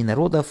касаются 7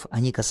 народов,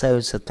 они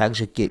касаются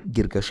также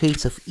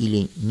гиргошейцев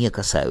или не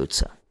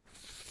касаются?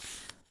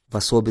 В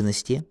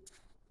особенности,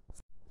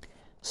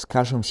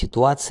 скажем,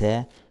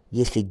 ситуация,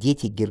 если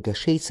дети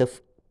гиргошейцев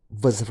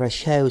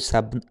возвращаются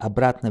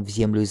обратно в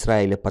землю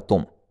Израиля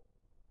потом.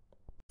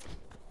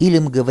 Или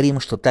мы говорим,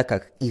 что так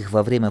как их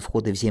во время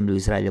входа в землю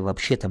Израиля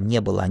вообще там не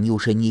было, они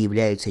уже не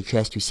являются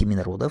частью 7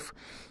 народов,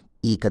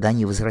 и когда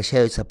они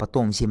возвращаются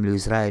потом в землю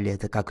Израиля,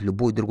 это как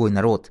любой другой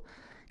народ,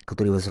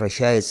 который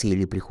возвращается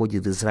или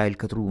приходит в Израиль,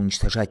 который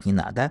уничтожать не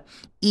надо,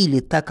 или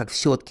так как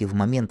все-таки в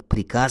момент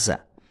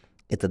приказа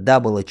это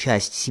была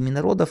часть 7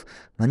 народов,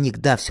 на них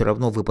все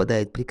равно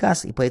выпадает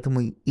приказ, и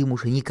поэтому им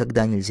уже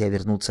никогда нельзя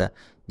вернуться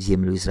в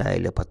землю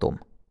Израиля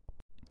потом.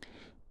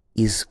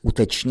 из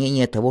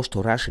уточнения того,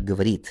 что Раши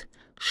говорит,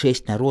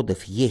 6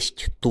 народов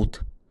есть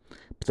тут,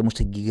 потому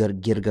что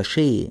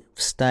Гиргоши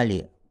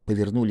встали,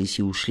 повернулись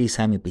и ушли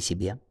сами по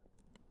себе.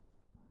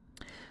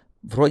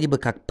 Вроде бы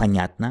как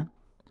понятно,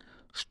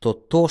 что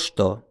то,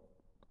 что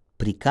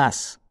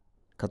приказ,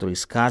 который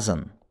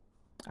сказан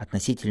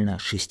относительно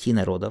 6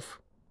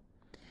 народов,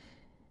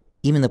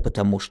 именно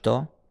потому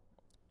что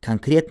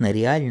конкретно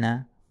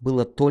реально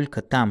было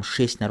только там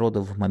 6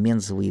 народов в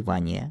момент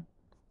завоевания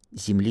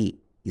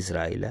земли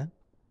Израиля,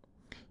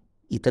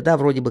 и тогда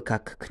вроде бы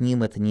как к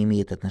ним это не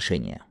имеет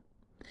отношения.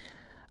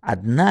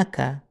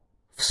 Однако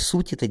в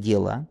сути это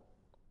дела,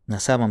 на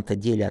самом-то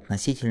деле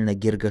относительно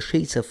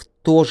гиргошейцев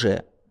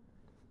тоже,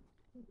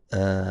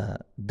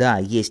 да,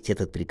 есть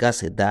этот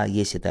приказ, и да,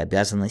 есть эта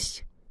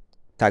обязанность,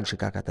 так же,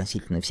 как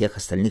относительно всех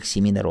остальных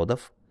 7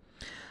 народов,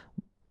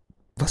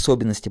 в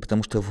особенности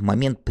потому, что в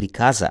момент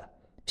приказа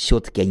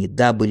все-таки они,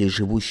 да, были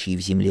живущие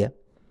в земле,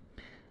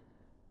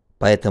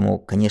 поэтому,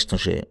 конечно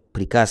же,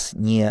 приказ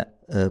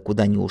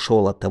никуда не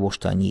ушел от того,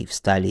 что они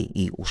встали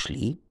и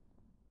ушли.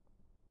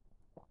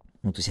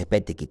 Ну, то есть,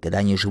 опять-таки, когда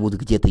они живут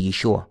где-то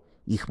еще,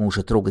 их мы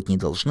уже трогать не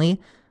должны.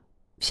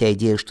 Вся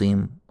идея, что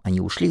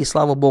они ушли, и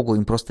слава Богу,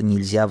 им просто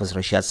нельзя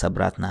возвращаться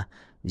обратно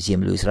в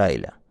землю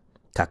Израиля.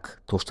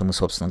 Как то, что мы,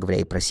 собственно говоря,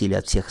 и просили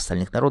от всех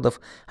остальных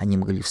народов, они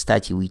могли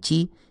встать и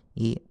уйти,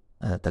 и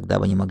тогда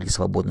бы они могли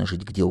свободно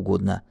жить где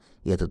угодно,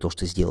 и это то,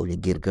 что сделали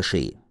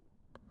Гиргоши.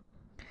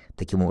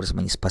 Таким образом,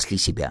 они спасли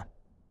себя,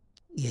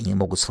 и они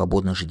могут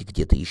свободно жить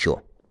где-то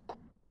еще.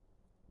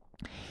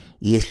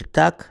 И если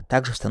так,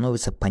 также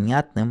становится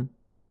понятным,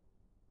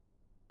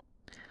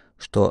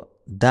 что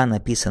да,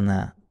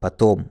 написано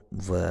потом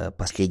в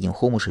последнем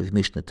хумуше, в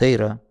Мишне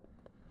Тейра,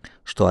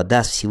 что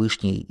отдаст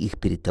Всевышний их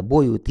перед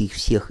тобою, ты их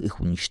всех их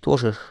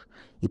уничтожишь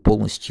и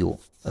полностью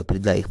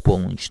предай их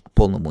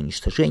полному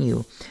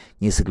уничтожению,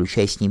 не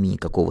заключай с ними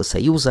никакого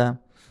союза,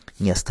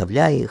 не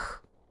оставляй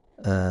их,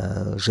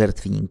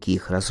 жертвенники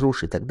их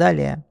разрушь и так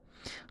далее.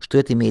 Что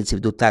это имеется в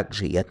виду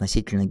также и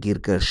относительно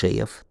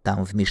Гиргошеев.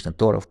 Там в Мишне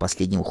Тора, в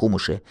последнем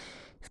хумуше,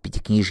 в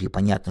Пятикнижье,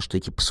 понятно, что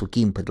эти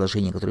псуким,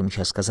 предложения, которые мы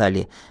сейчас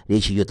сказали,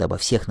 речь идет обо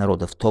всех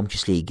народах, в том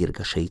числе и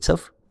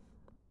гиргошейцев.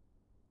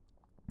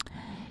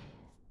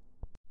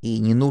 И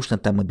не нужно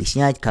там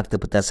объяснять, как-то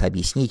пытаться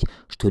объяснить,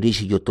 что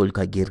речь идет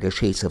только о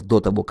гиргошейцев до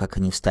того, как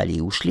они встали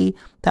и ушли.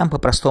 Там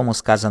по-простому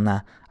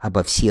сказано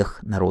обо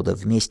всех народах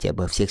вместе,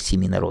 обо всех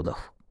 7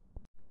 народах.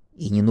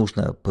 И не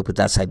нужно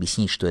попытаться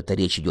объяснить, что это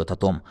речь идет о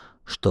том,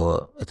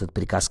 что этот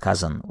приказ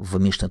сказан в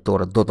Мишне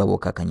Тора до того,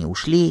 как они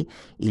ушли,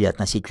 или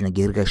относительно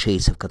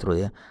гиргошейцев,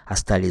 которые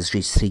остались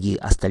жить среди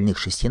остальных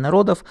 6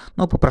 народов,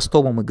 но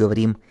по-простому мы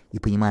говорим и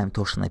понимаем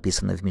то, что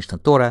написано в Мишне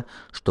Тора,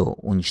 что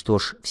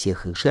уничтожь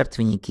всех их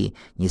жертвенники,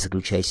 не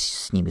заключай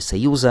с ними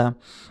союза,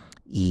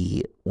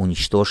 и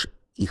уничтожь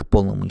их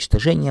полным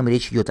уничтожением.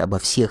 Речь идет обо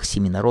всех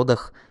 7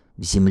 народах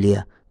в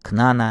земле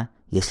Кнаана,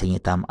 если они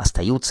там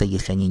остаются,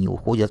 если они не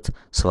уходят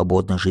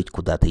свободно жить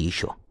куда-то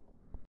еще.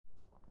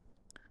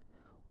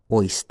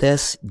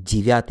 Ойстес,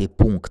 9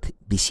 пункт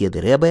Беседы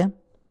Ребе,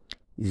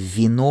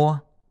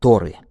 вино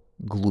Торы,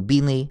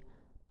 глубины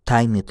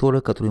тайны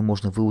Торы, которую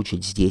можно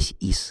выучить здесь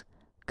из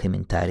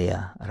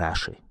комментария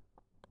Раши.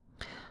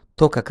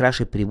 То, как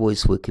Раши приводит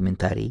свой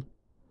комментарий,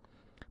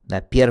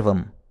 на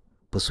первом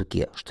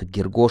пасуке, что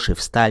Гиргоши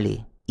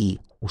встали и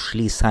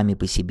ушли сами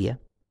по себе,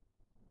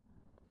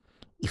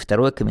 и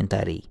второй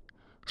комментарий,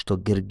 что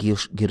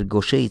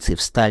гиргошейцы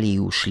встали и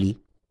ушли,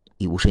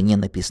 и уже не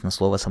написано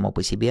слово само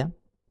по себе.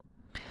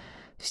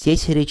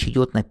 Здесь речь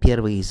идет на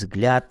первый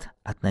взгляд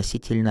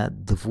относительно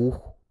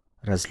двух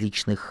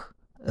различных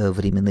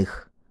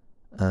временах,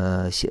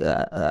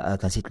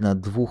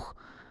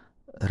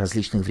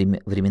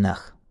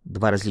 временах.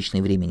 Два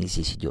различных времени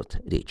здесь идет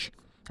речь.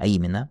 А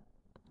именно,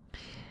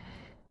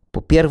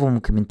 по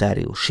первому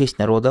комментарию 6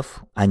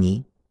 народов,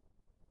 они,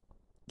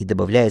 и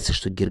добавляется,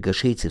 что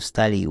гиргошейцы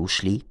встали и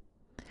ушли.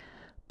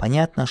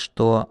 Понятно,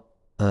 что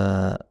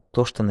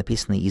то, что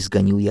написано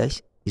 «изгоню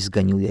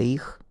я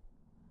их»,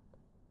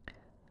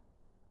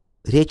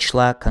 речь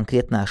шла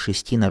конкретно о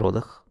 6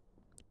 народах,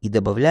 и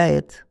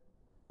добавляет,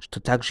 что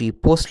также и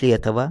после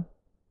этого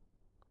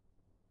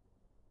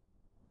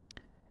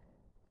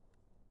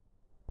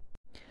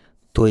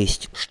то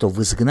есть, что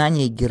в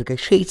изгнании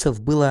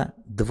гиргошейцев было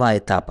 2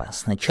 этапа.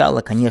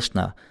 Сначала,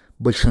 конечно,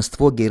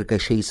 большинство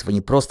гиргошейцев,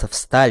 они просто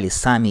встали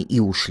сами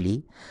и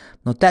ушли,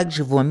 но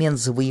также в момент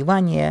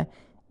завоевания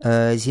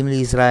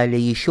земли Израиля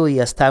еще и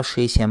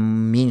оставшаяся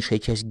меньшая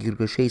часть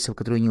гиргошейцев,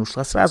 которая не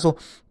ушла сразу,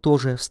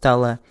 тоже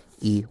встала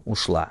и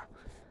ушла.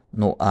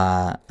 Ну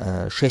а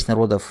 6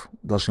 народов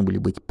должны были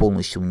быть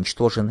полностью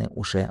уничтожены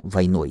уже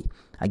войной,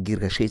 а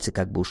гиргошейцы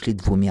как бы ушли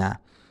 2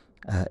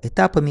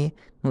 этапами.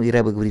 Ну и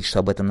Ребе говорит, что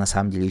об этом на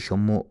самом деле еще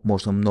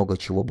можно много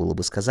чего было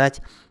бы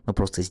сказать, но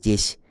просто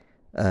здесь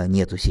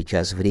нету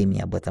сейчас времени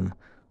об этом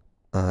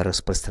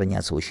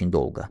распространяться очень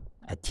долго,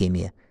 о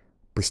теме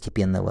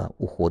постепенного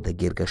ухода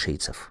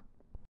гиргошейцев.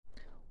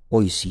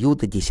 Ойс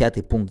Юда,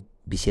 10 пункт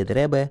Беседы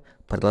Ребе,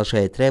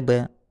 продолжает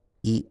Ребе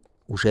и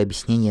уже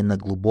объяснение на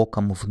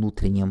глубоком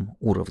внутреннем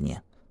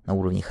уровне, на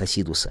уровне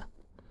хасидуса.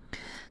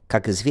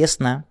 Как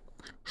известно,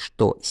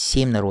 что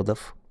 7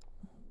 народов,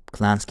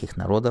 кнаанских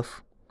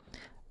народов,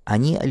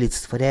 они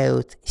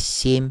олицетворяют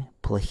 7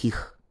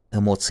 плохих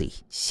эмоций,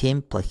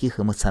 7 плохих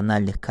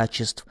эмоциональных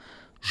качеств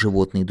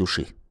животной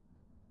души,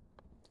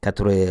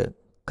 которые,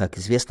 как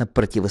известно,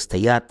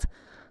 противостоят,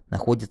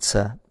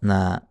 находятся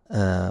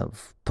в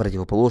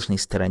противоположной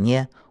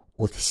стороне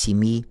от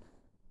 7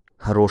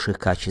 хороших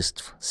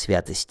качеств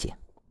святости.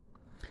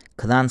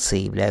 Кнаанцы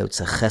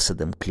являются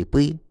хеседом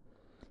клипы,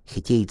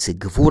 хиттейцы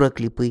гвура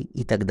клипы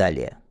и так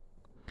далее.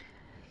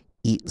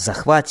 И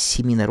захват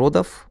 7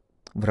 народов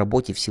в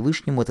работе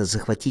Всевышнему — это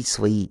захватить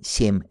свои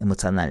 7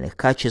 эмоциональных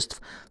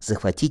качеств,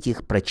 захватить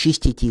их,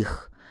 прочистить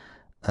их,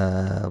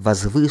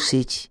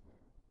 возвысить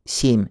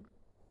 7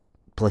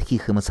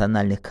 плохих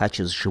эмоциональных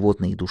качеств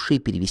животной души,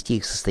 перевести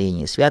их в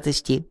состояние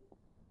святости.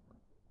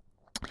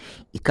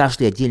 И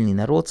каждый отдельный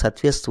народ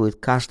соответствует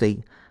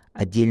каждой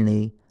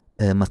отдельной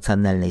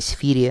эмоциональной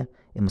сфере,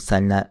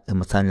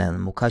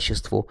 эмоциональному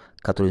качеству,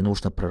 которое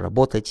нужно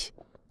проработать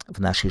в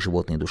нашей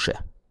животной душе.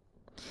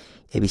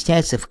 И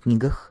объясняется в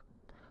книгах,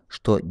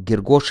 что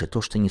Гиргоши,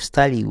 то, что не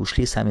встали и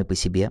ушли сами по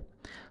себе,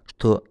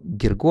 что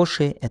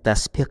Гиргоши — это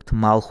аспект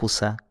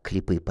Малхуса,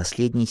 клипы,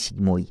 последней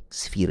 7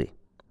 сферы.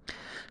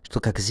 Что,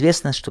 как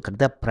известно, что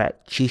когда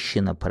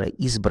прочищено,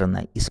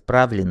 произбрано,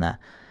 исправлено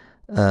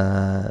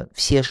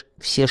все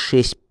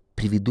 6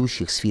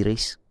 предыдущих сферей,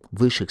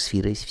 высших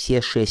сферей, все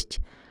 6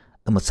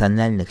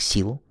 эмоциональных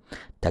сил,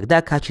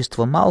 тогда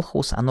качество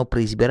Малхус, оно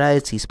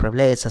произбирается и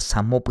исправляется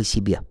само по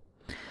себе.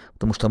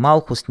 Потому что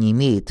Малхус не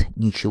имеет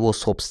ничего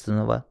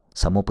собственного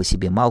само по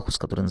себе. Малхус,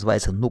 который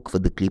называется нуква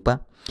де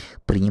клипа,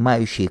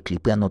 принимающие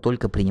клипы, оно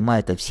только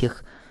принимает от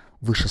всех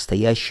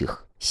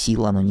вышестоящих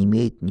сил, оно не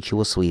имеет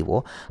ничего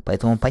своего.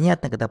 Поэтому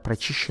понятно, когда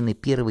прочищены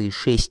первые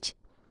 6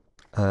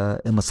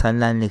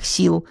 эмоциональных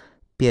сил,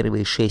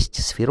 первые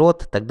 6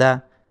 сферот,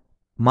 тогда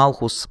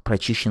Малхус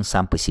прочищен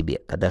сам по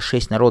себе. Когда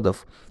 6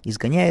 народов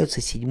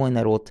изгоняются, 7-й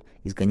народ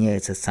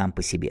изгоняется сам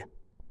по себе.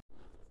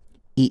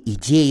 И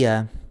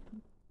идея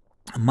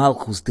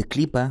Малхус де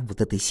клипа,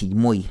 вот этой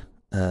 7-й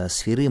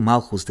сферы,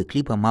 Малхус де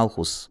клипа,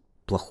 Малхус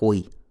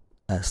плохой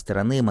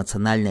стороны,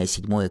 эмоциональное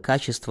 7-е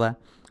качество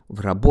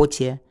в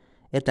работе,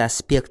 это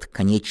аспект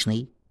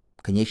конечного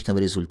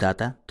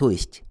результата, то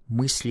есть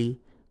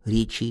мысли,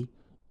 речи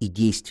и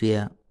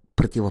действия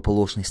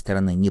противоположной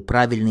стороны,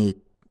 неправильные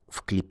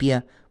в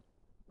клипе,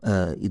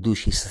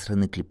 идущие со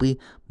стороны клипы,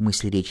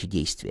 мысли, речи,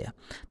 действия.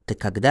 Так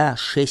когда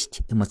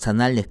 6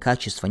 эмоциональных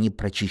качеств, они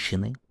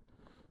прочищены,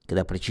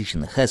 когда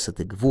прочищены хесед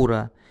и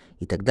гвура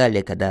и так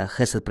далее, когда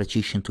хесед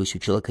прочищен, то есть у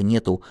человека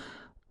нету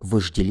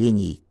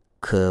вожделений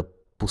к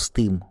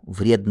пустым,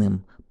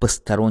 вредным,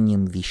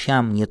 посторонним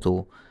вещам,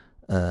 нету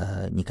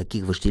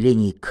никаких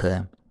вожделений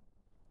к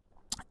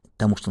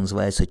тому, что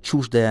называется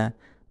чуждое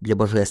для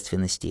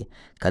божественности.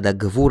 Когда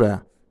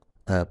гвура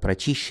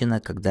прочищена,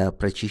 когда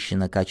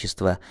прочищено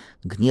качество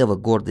гнева,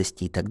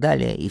 гордости и так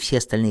далее, и все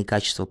остальные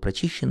качества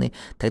прочищены,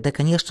 тогда,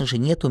 конечно же,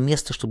 нету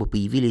места, чтобы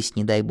появились,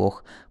 не дай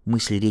бог,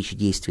 мысли, речи,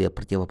 действия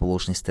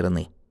противоположной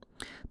стороны.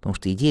 Потому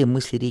что идея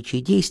мысли, речи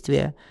и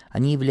действия,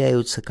 они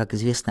являются, как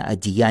известно,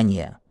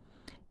 одеяния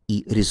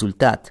и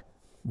результат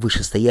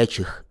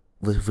вышестоящих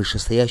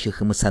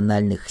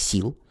эмоциональных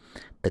сил.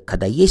 Так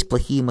когда есть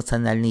плохие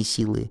эмоциональные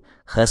силы,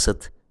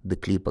 хесед де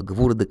клипа,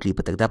 гвура де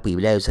клипа, тогда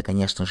появляются,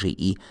 конечно же,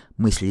 и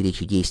мысли,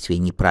 речи, действия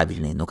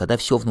неправильные. Но когда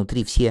все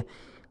внутри, все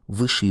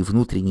высшие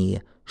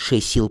внутренние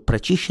 6 сил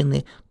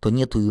прочищены, то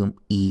нету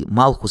и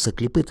малхуса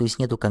клипы, то есть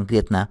нету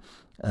конкретно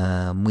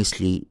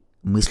мыслей,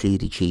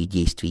 речей и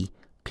действий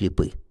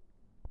клипы.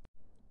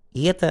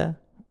 И это,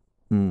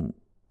 в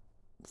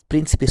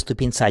принципе,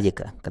 ступень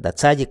цадика. Когда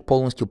цадик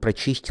полностью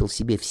прочистил в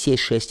себе все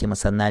 6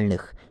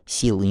 эмоциональных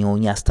сил, у него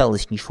не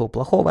осталось ничего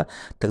плохого,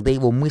 тогда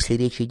его мысли,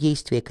 речи и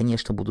действия,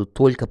 конечно, будут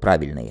только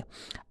правильные.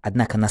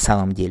 Однако на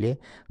самом деле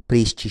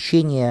при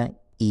исчищении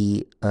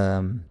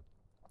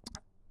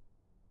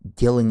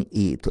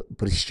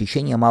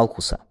прочищение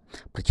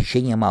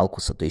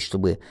Малкуса, то есть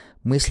чтобы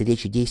мысли,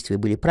 речи, действия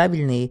были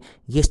правильные,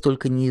 есть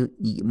только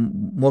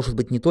может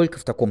быть не только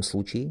в таком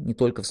случае, не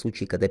только в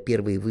случае, когда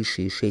первые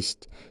высшие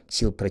 6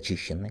 сил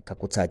прочищены,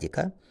 как у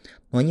цадика,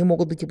 но они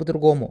могут быть и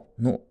по-другому.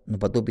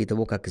 Наподобие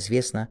того, как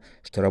известно,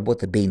 что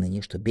работа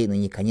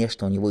Бейнани,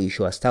 конечно, у него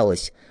еще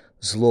осталось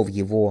зло в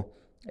его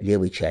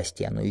левой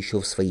части, оно еще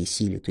в своей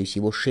силе, то есть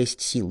его 6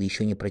 сил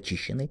еще не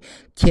прочищены,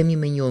 тем не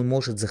менее он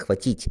может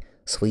захватить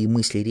свои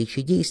мысли,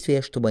 речи,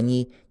 действия, чтобы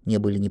они не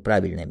были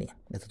неправильными.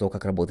 Это то,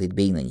 как работает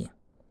Бейнани.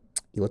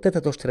 И вот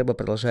это то, что Ребе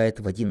продолжает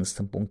в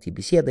 11 пункте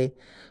беседы,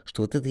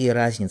 что вот это и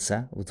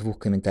разница в 2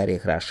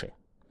 комментариях Раши.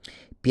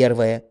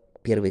 Первый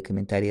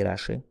комментарий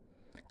Раши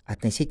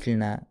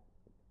относительно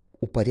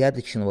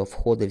упорядоченного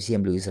входа в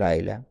землю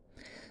Израиля,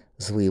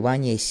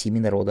 завоевания 7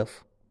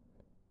 народов.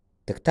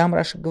 Так там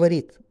Раши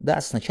говорит,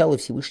 да, сначала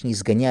Всевышний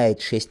изгоняет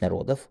 6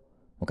 народов,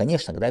 Ну,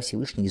 конечно, когда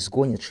Всевышний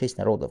изгонит 6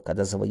 народов,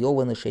 когда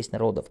завоеваны 6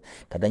 народов,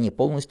 когда не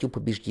полностью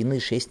побеждены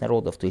 6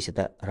 народов, то есть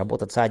это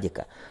работа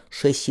цадика,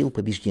 6 сил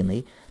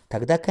побеждены,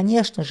 тогда,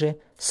 конечно же,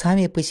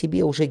 сами по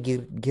себе уже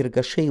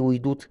Гиргоши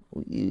уйдут, у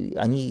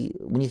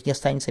них не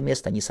останется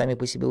места, они сами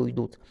по себе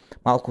уйдут.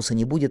 Малкуса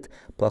не будет,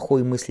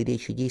 плохой мысли,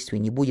 речи, действия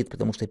не будет,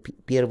 потому что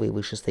первые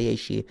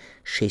вышестоящие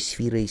 6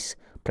 сфирейс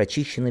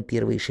прочищены,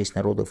 первые 6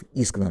 народов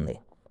изгнаны.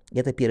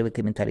 Это первый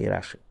комментарий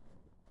Раши.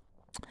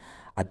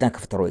 Однако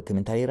второй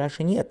комментарий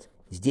Раши нет.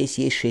 Здесь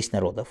есть 6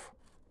 народов.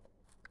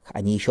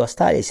 Они еще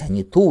остались,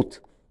 они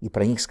тут. И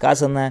про них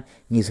сказано,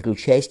 не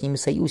заключай с ними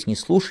союз, не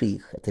слушай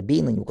их. Это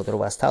Бейнани, у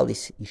которого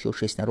осталось еще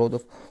 6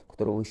 народов, у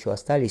которого еще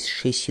остались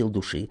 6 сил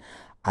души.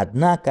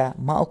 Однако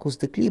Малкус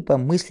де Клипа,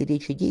 мысли,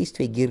 речи,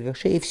 действия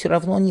Гиргошей все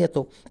равно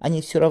нету. Они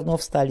все равно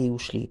встали и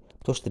ушли.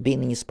 То, что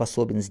Бейнани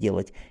способен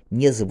сделать,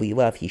 не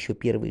завоевав еще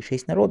первые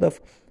 6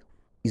 народов,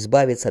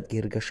 избавиться от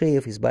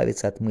Гиргошеев,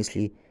 избавиться от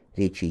мыслей,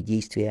 речи и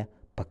действия,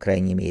 по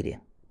крайней мере.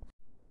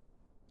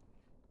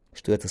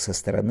 Что это со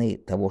стороны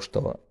того,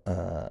 что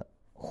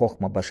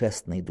хохма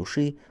божественной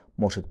души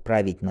может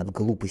править над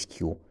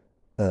глупостью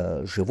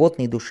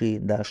животной души,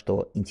 да,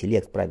 что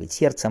интеллект правит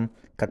сердцем,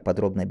 как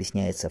подробно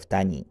объясняется в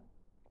Тании.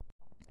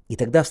 И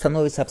тогда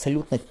становится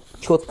абсолютно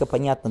четко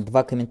понятно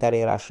два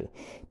комментария Раши.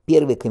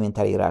 Первый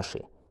комментарий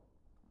Раши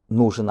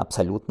нужен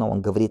абсолютно,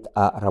 он говорит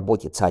о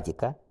работе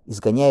цадика.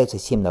 Изгоняются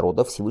 7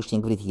 народов, Всевышний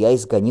говорит, я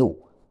изгоню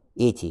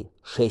эти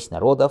 6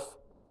 народов,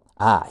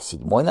 а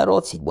седьмой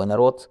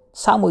народ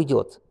сам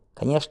уйдет.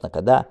 Конечно,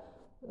 когда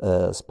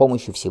с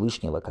помощью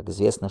Всевышнего, как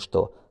известно,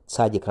 что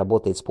цадик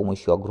работает с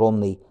помощью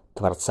огромной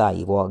Творца,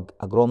 его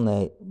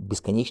огромная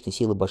бесконечная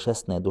сила,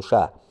 божественная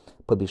душа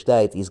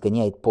побеждает и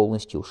изгоняет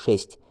полностью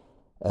 6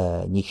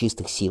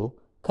 нечистых сил.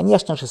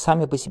 Конечно же,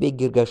 сами по себе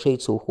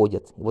гиргошейцы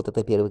уходят. И вот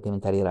это первый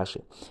комментарий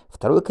Раши.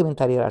 Второй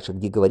комментарий Раши,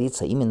 где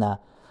говорится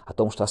именно о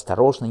том, что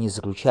осторожно, не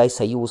заключай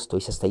союз, то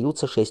есть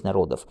остаются 6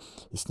 народов,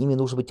 и с ними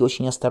нужно быть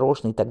очень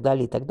осторожны и так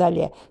далее, и так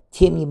далее.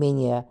 Тем не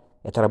менее,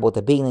 это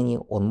работа Бейнани,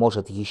 он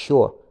может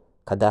еще,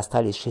 когда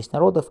остались 6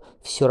 народов,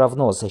 все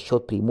равно за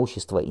счет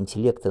преимущества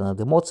интеллекта над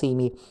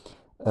эмоциями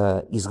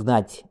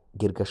изгнать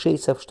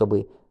гиргошейцев,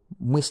 чтобы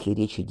мысли,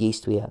 речи,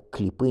 действия,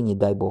 клипы, не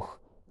дай бог,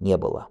 не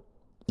было.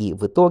 И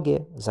в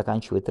итоге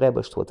заканчивает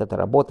Ребе, что вот эта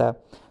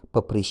работа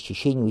по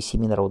происчищению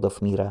 7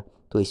 народов мира,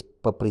 то есть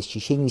по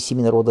происчищению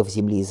 7 народов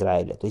земли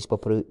Израиля, то есть по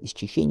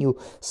происчищению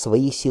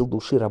своих сил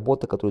души,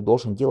 работа, которую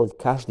должен делать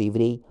каждый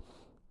еврей,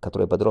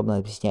 которая подробно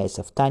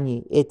объясняется в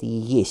Тане, это и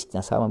есть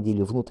на самом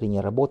деле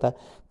внутренняя работа,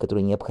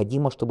 которая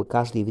необходима, чтобы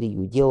каждый еврей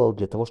ее делал,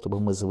 для того, чтобы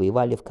мы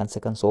завоевали, в конце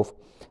концов,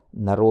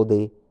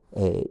 народы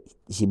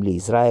земли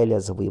Израиля,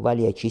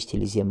 завоевали и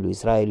очистили землю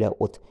Израиля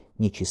от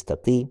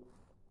нечистоты,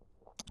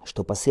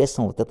 что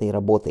посредством вот этой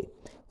работы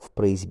в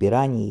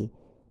произбирании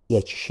и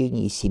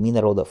очищении 7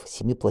 народов,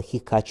 7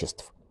 плохих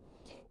качеств,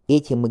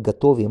 этим мы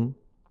готовим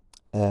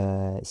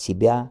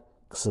себя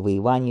к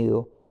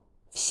завоеванию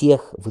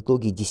всех в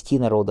итоге 10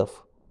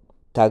 народов,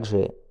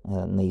 также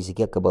на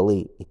языке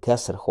Каббалы и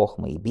Кесар,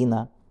 Хохма и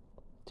Бина,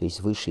 то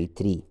есть высшие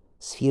 3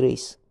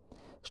 сфирейс,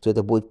 что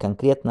это будет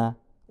конкретно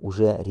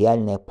уже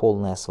реальное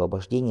полное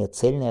освобождение,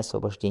 цельное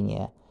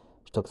освобождение,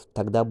 что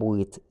тогда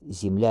будет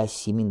земля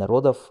 7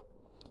 народов,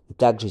 и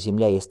также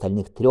земля и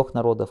остальных 3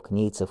 народов,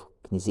 кнейцев,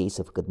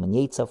 князейцев и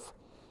кадмонейцев,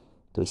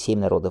 то есть 7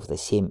 народов это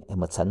 7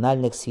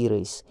 эмоциональных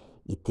сфирейс,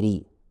 и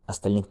 3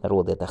 остальных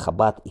народа это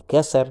Хаббат и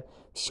Кесар,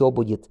 все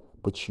будет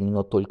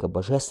подчинено только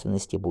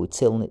божественности, будет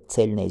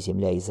цельная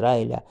земля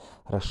Израиля,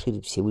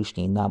 расширит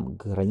Всевышний нам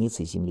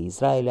границы земли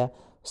Израиля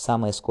в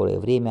самое скорое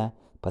время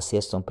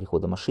посредством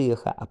прихода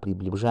Машиаха, а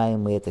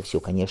приближаем мы это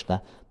все,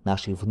 конечно,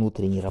 нашей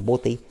внутренней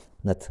работой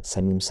над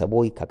самим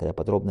собой, как это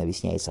подробно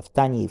объясняется в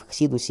Тане и в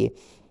Хасидусе,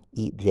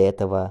 и для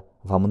этого,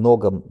 во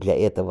многом для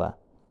этого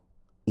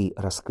и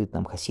раскрыт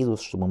нам Хасидус,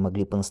 чтобы мы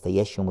могли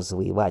по-настоящему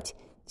завоевать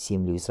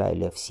землю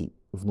Израиля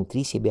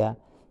внутри себя,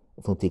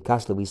 внутри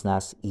каждого из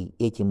нас, и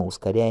этим мы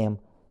ускоряем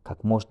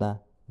как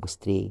можно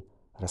быстрее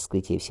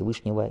раскрытие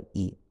Всевышнего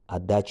и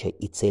отдача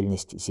и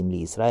цельность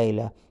земли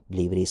Израиля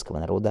для еврейского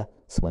народа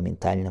с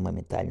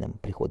моментальным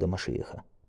приходом Машиаха.